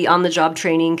experience, the on-the-job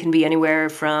training can be anywhere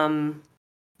from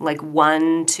like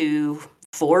 1 to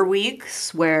 4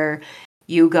 weeks, where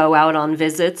you go out on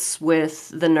visits with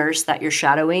the nurse that you're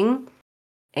shadowing,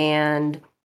 and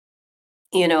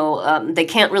they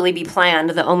can't really be planned.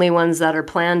 The only ones that are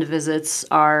planned visits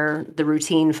are the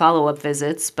routine follow-up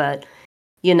visits, but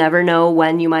you never know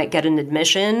when you might get an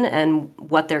admission and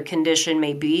what their condition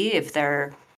may be, if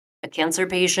they're a cancer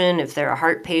patient, if they're a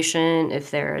heart patient,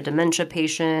 if they're a dementia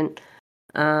patient.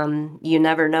 You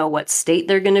never know what state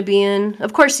they're going to be in.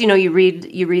 Of course, you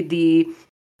read the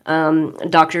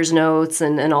doctor's notes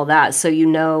and all that, so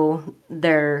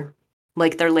their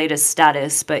latest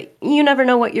status, but you never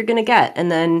know what you're going to get, and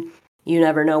then you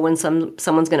never know when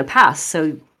someone's going to pass.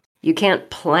 So you can't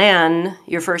plan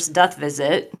your first death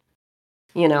visit,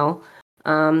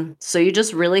 so you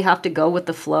just really have to go with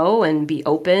the flow and be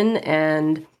open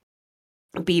and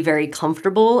be very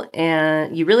comfortable,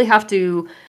 and you really have to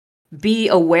be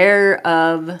aware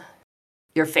of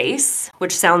your face,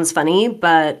 which sounds funny,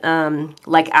 but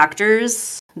like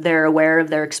actors, they're aware of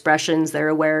their expressions, they're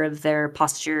aware of their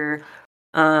posture,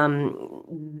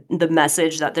 the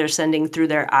message that they're sending through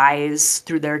their eyes,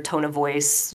 through their tone of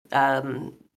voice,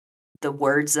 the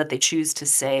words that they choose to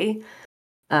say.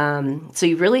 So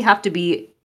you really have to be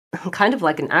kind of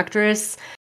like an actress.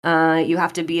 You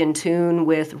have to be in tune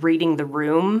with reading the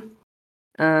room.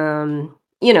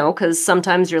 Because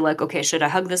sometimes you're like, okay, should I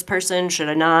hug this person? Should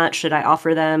I not? Should I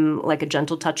offer them like a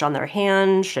gentle touch on their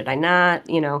hand? Should I not?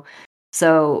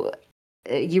 So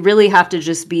you really have to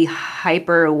just be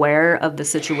hyper aware of the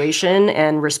situation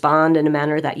and respond in a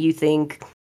manner that you think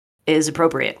is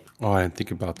appropriate. Oh, I didn't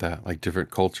think about that. Like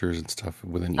different cultures and stuff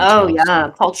within each Oh house.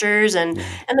 yeah, cultures and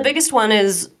the biggest one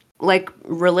is like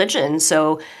religion.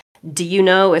 So do you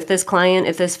know if this client,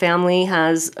 if this family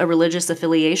has a religious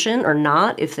affiliation or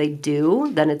not? If they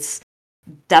do, then it's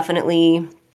definitely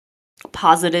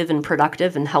positive and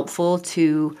productive and helpful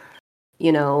to,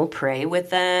 pray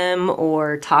with them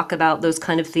or talk about those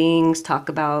kind of things, talk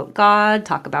about God,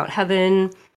 talk about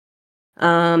heaven.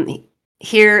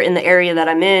 Here in the area that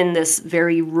I'm in, this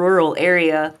very rural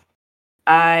area,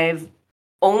 I've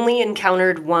only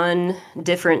encountered one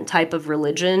different type of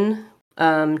religion,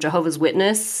 Jehovah's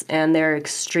Witness, and they're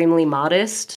extremely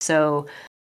modest. So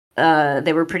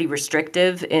they were pretty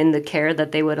restrictive in the care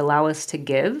that they would allow us to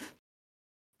give.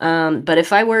 But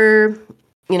if I were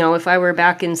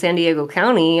back in San Diego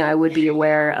County, I would be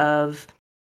aware of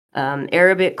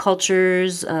Arabic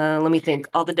cultures. Let me think,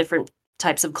 all the different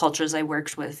types of cultures I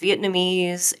worked with: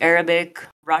 Vietnamese, Arabic,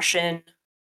 Russian,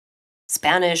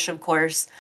 Spanish, of course,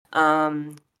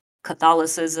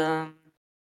 Catholicism,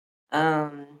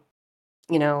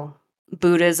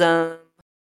 Buddhism,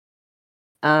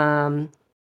 a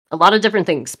lot of different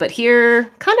things. But here,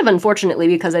 kind of unfortunately,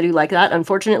 because I do like that,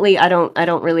 unfortunately, I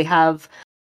don't really have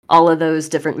all of those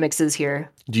different mixes here.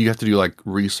 Do you have to do like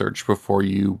research before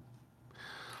you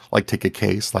like take a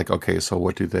case? Like, okay, so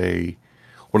what are the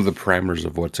parameters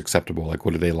of what's acceptable? Like,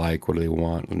 what do they like? What do they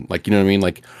want? And like, you know what I mean?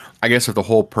 Like, I guess if the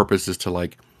whole purpose is to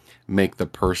like make the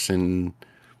person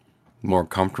more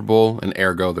comfortable and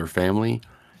ergo their family,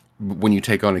 when you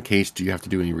take on a case, do you have to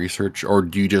do any research, or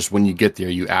do you just, when you get there,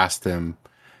 you ask them,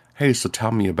 hey, so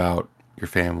tell me about your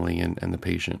family and the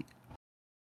patient?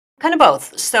 Kind of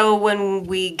both. So when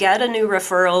we get a new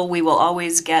referral, we will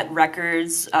always get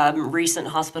records, recent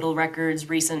hospital records,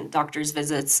 recent doctor's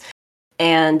visits.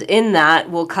 And in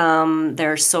that will come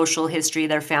their social history,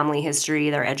 their family history,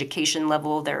 their education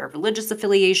level, their religious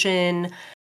affiliation,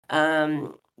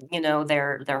 their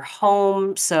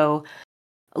home. So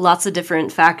lots of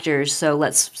different factors. So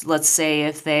let's say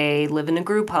if they live in a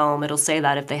group home, it'll say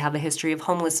that. If they have a history of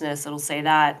homelessness, it'll say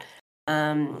that.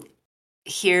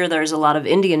 Here, there's a lot of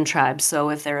Indian tribes. So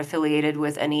if they're affiliated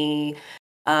with any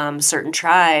certain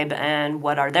tribe, and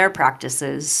what are their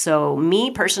practices? So me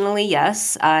personally,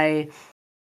 yes, I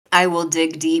will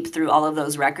dig deep through all of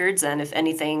those records, and if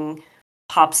anything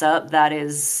pops up that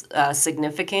is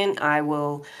significant, I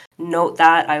will note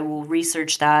that, I will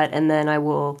research that, and then I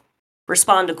will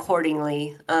respond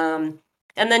accordingly. And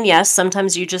then yes,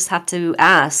 sometimes you just have to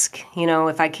ask.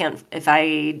 If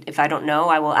I don't know,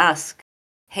 I will ask.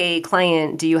 Hey,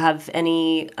 client, do you have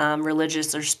any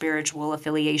religious or spiritual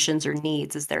affiliations or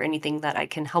needs? Is there anything that I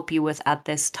can help you with at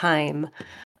this time?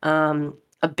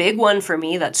 A big one for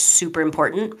me that's super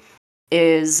important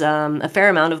is a fair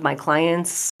amount of my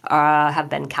clients have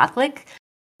been Catholic,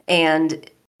 and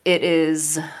it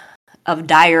is of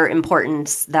dire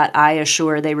importance that I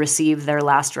assure they receive their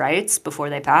last rites before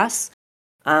they pass.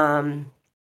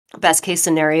 Best case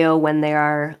scenario, when they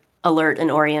are alert and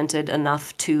oriented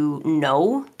enough to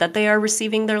know that they are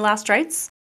receiving their last rites.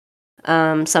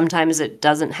 Sometimes it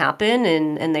doesn't happen,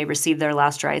 and they receive their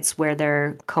last rites where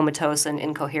they're comatose and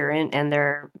incoherent, and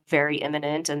they're very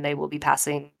imminent, and they will be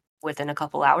passing within a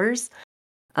couple hours.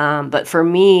 But for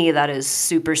me, that is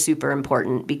super, super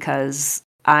important, because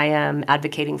I am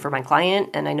advocating for my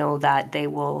client, and I know that they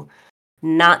will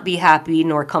not be happy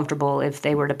nor comfortable if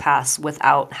they were to pass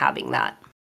without having that.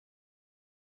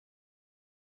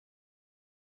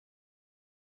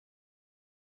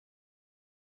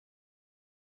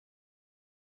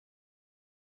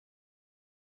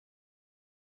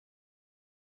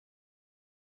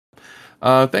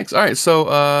 Thanks. All right.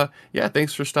 So, yeah,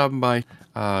 thanks for stopping by.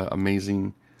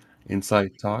 Amazing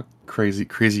insight talk.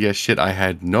 Crazy ass shit. I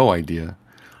had no idea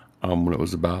what it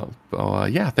was about.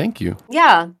 Yeah, thank you.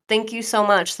 Yeah, thank you so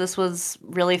much. This was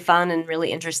really fun and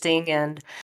really interesting, and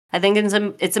I think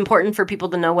it's important for people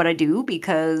to know what I do,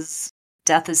 because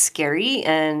death is scary,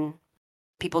 and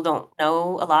people don't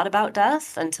know a lot about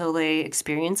death until they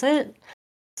experience it.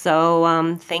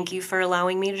 So, thank you for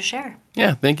allowing me to share.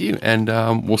 Yeah, thank you. And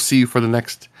we'll see you for the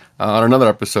next, on another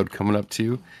episode coming up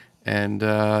too. And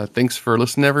thanks for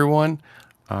listening, everyone.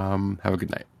 Have a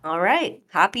good night. All right.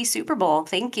 Happy Super Bowl.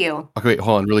 Thank you. Okay, wait,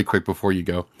 hold on really quick before you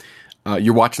go.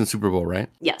 You're watching the Super Bowl, right?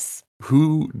 Yes.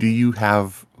 Who do you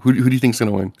think's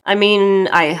going to win? I mean,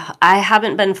 I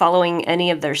haven't been following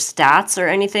any of their stats or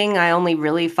anything. I only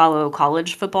really follow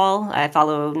college football. I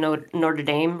follow Notre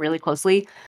Dame really closely.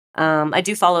 I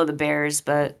do follow the Bears,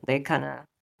 but they kind of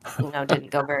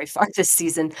didn't go very far this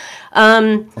season.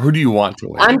 Who do you want to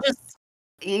win?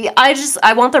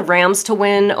 I want the Rams to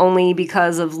win only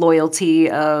because of loyalty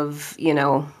of,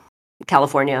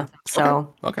 California.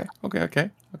 So Okay.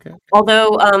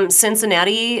 although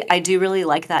Cincinnati, I do really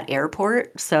like that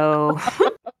airport. So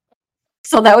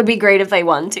so that would be great if they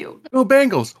won too. Go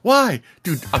Bengals. Why?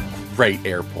 Dude, a great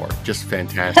airport. Just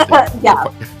fantastic. Yeah.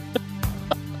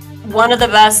 One of the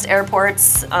best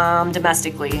airports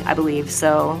domestically, I believe.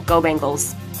 So go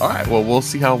Bengals. All right. Well, we'll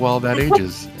see how well that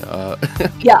ages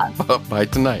Yeah. by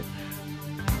tonight.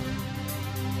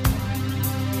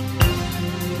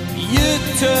 You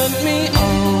turned me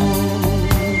on.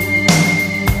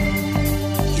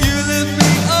 You lit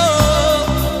me up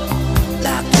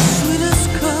like the sweetest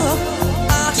cup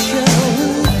I share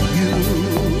with you.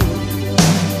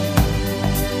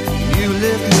 You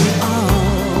lit me up.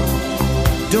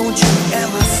 Don't you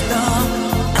ever stop.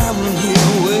 I'm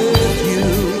here with you.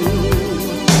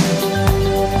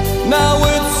 Now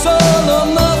it's all or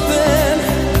nothing,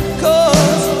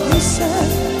 'cause you said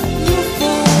you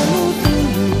follow through.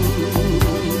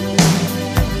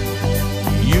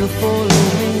 You follow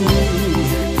me,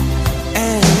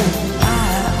 and I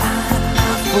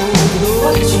follow.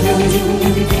 What you gonna do when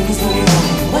everything's going wrong?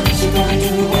 What you gonna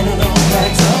do when it all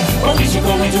backs up? What you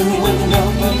gonna do when the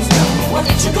love comes down? What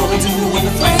you gonna do when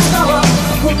the flames go up?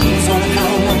 Who's gonna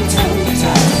come and turn the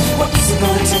tide? What's it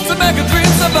gonna take to make a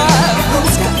dream survive?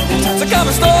 Who's got the time to calm a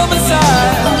storm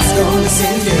inside? Who's gonna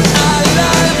save you?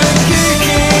 Alive and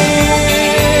kicking.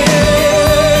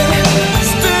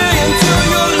 Stay until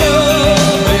your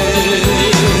love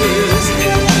is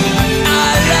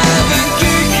alive and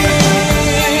kicking.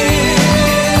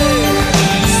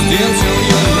 Stay until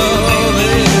your love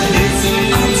is,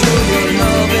 until your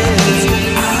love is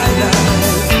alive.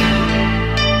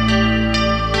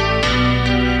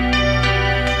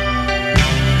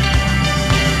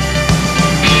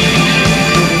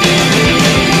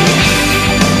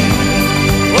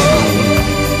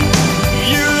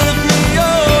 You lift me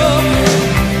up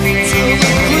to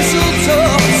the crystal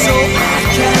top so I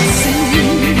can see.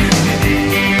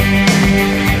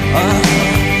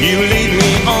 You lead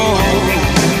me on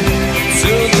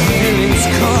till the feelings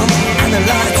come and the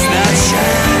lights that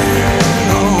shine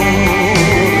on.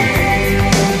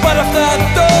 But if that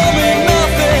don't mean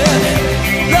nothing,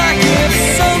 like if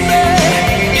someday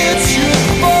it should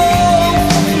fall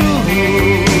through,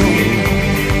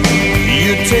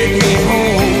 you take me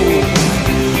home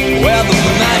where the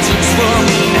magic's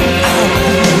from.